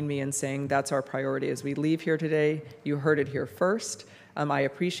would join me in saying that's our priority as we leave here today. You heard it here first. I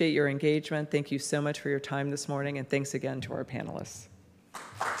appreciate your engagement. Thank you so much for your time this morning, and thanks again to our panelists.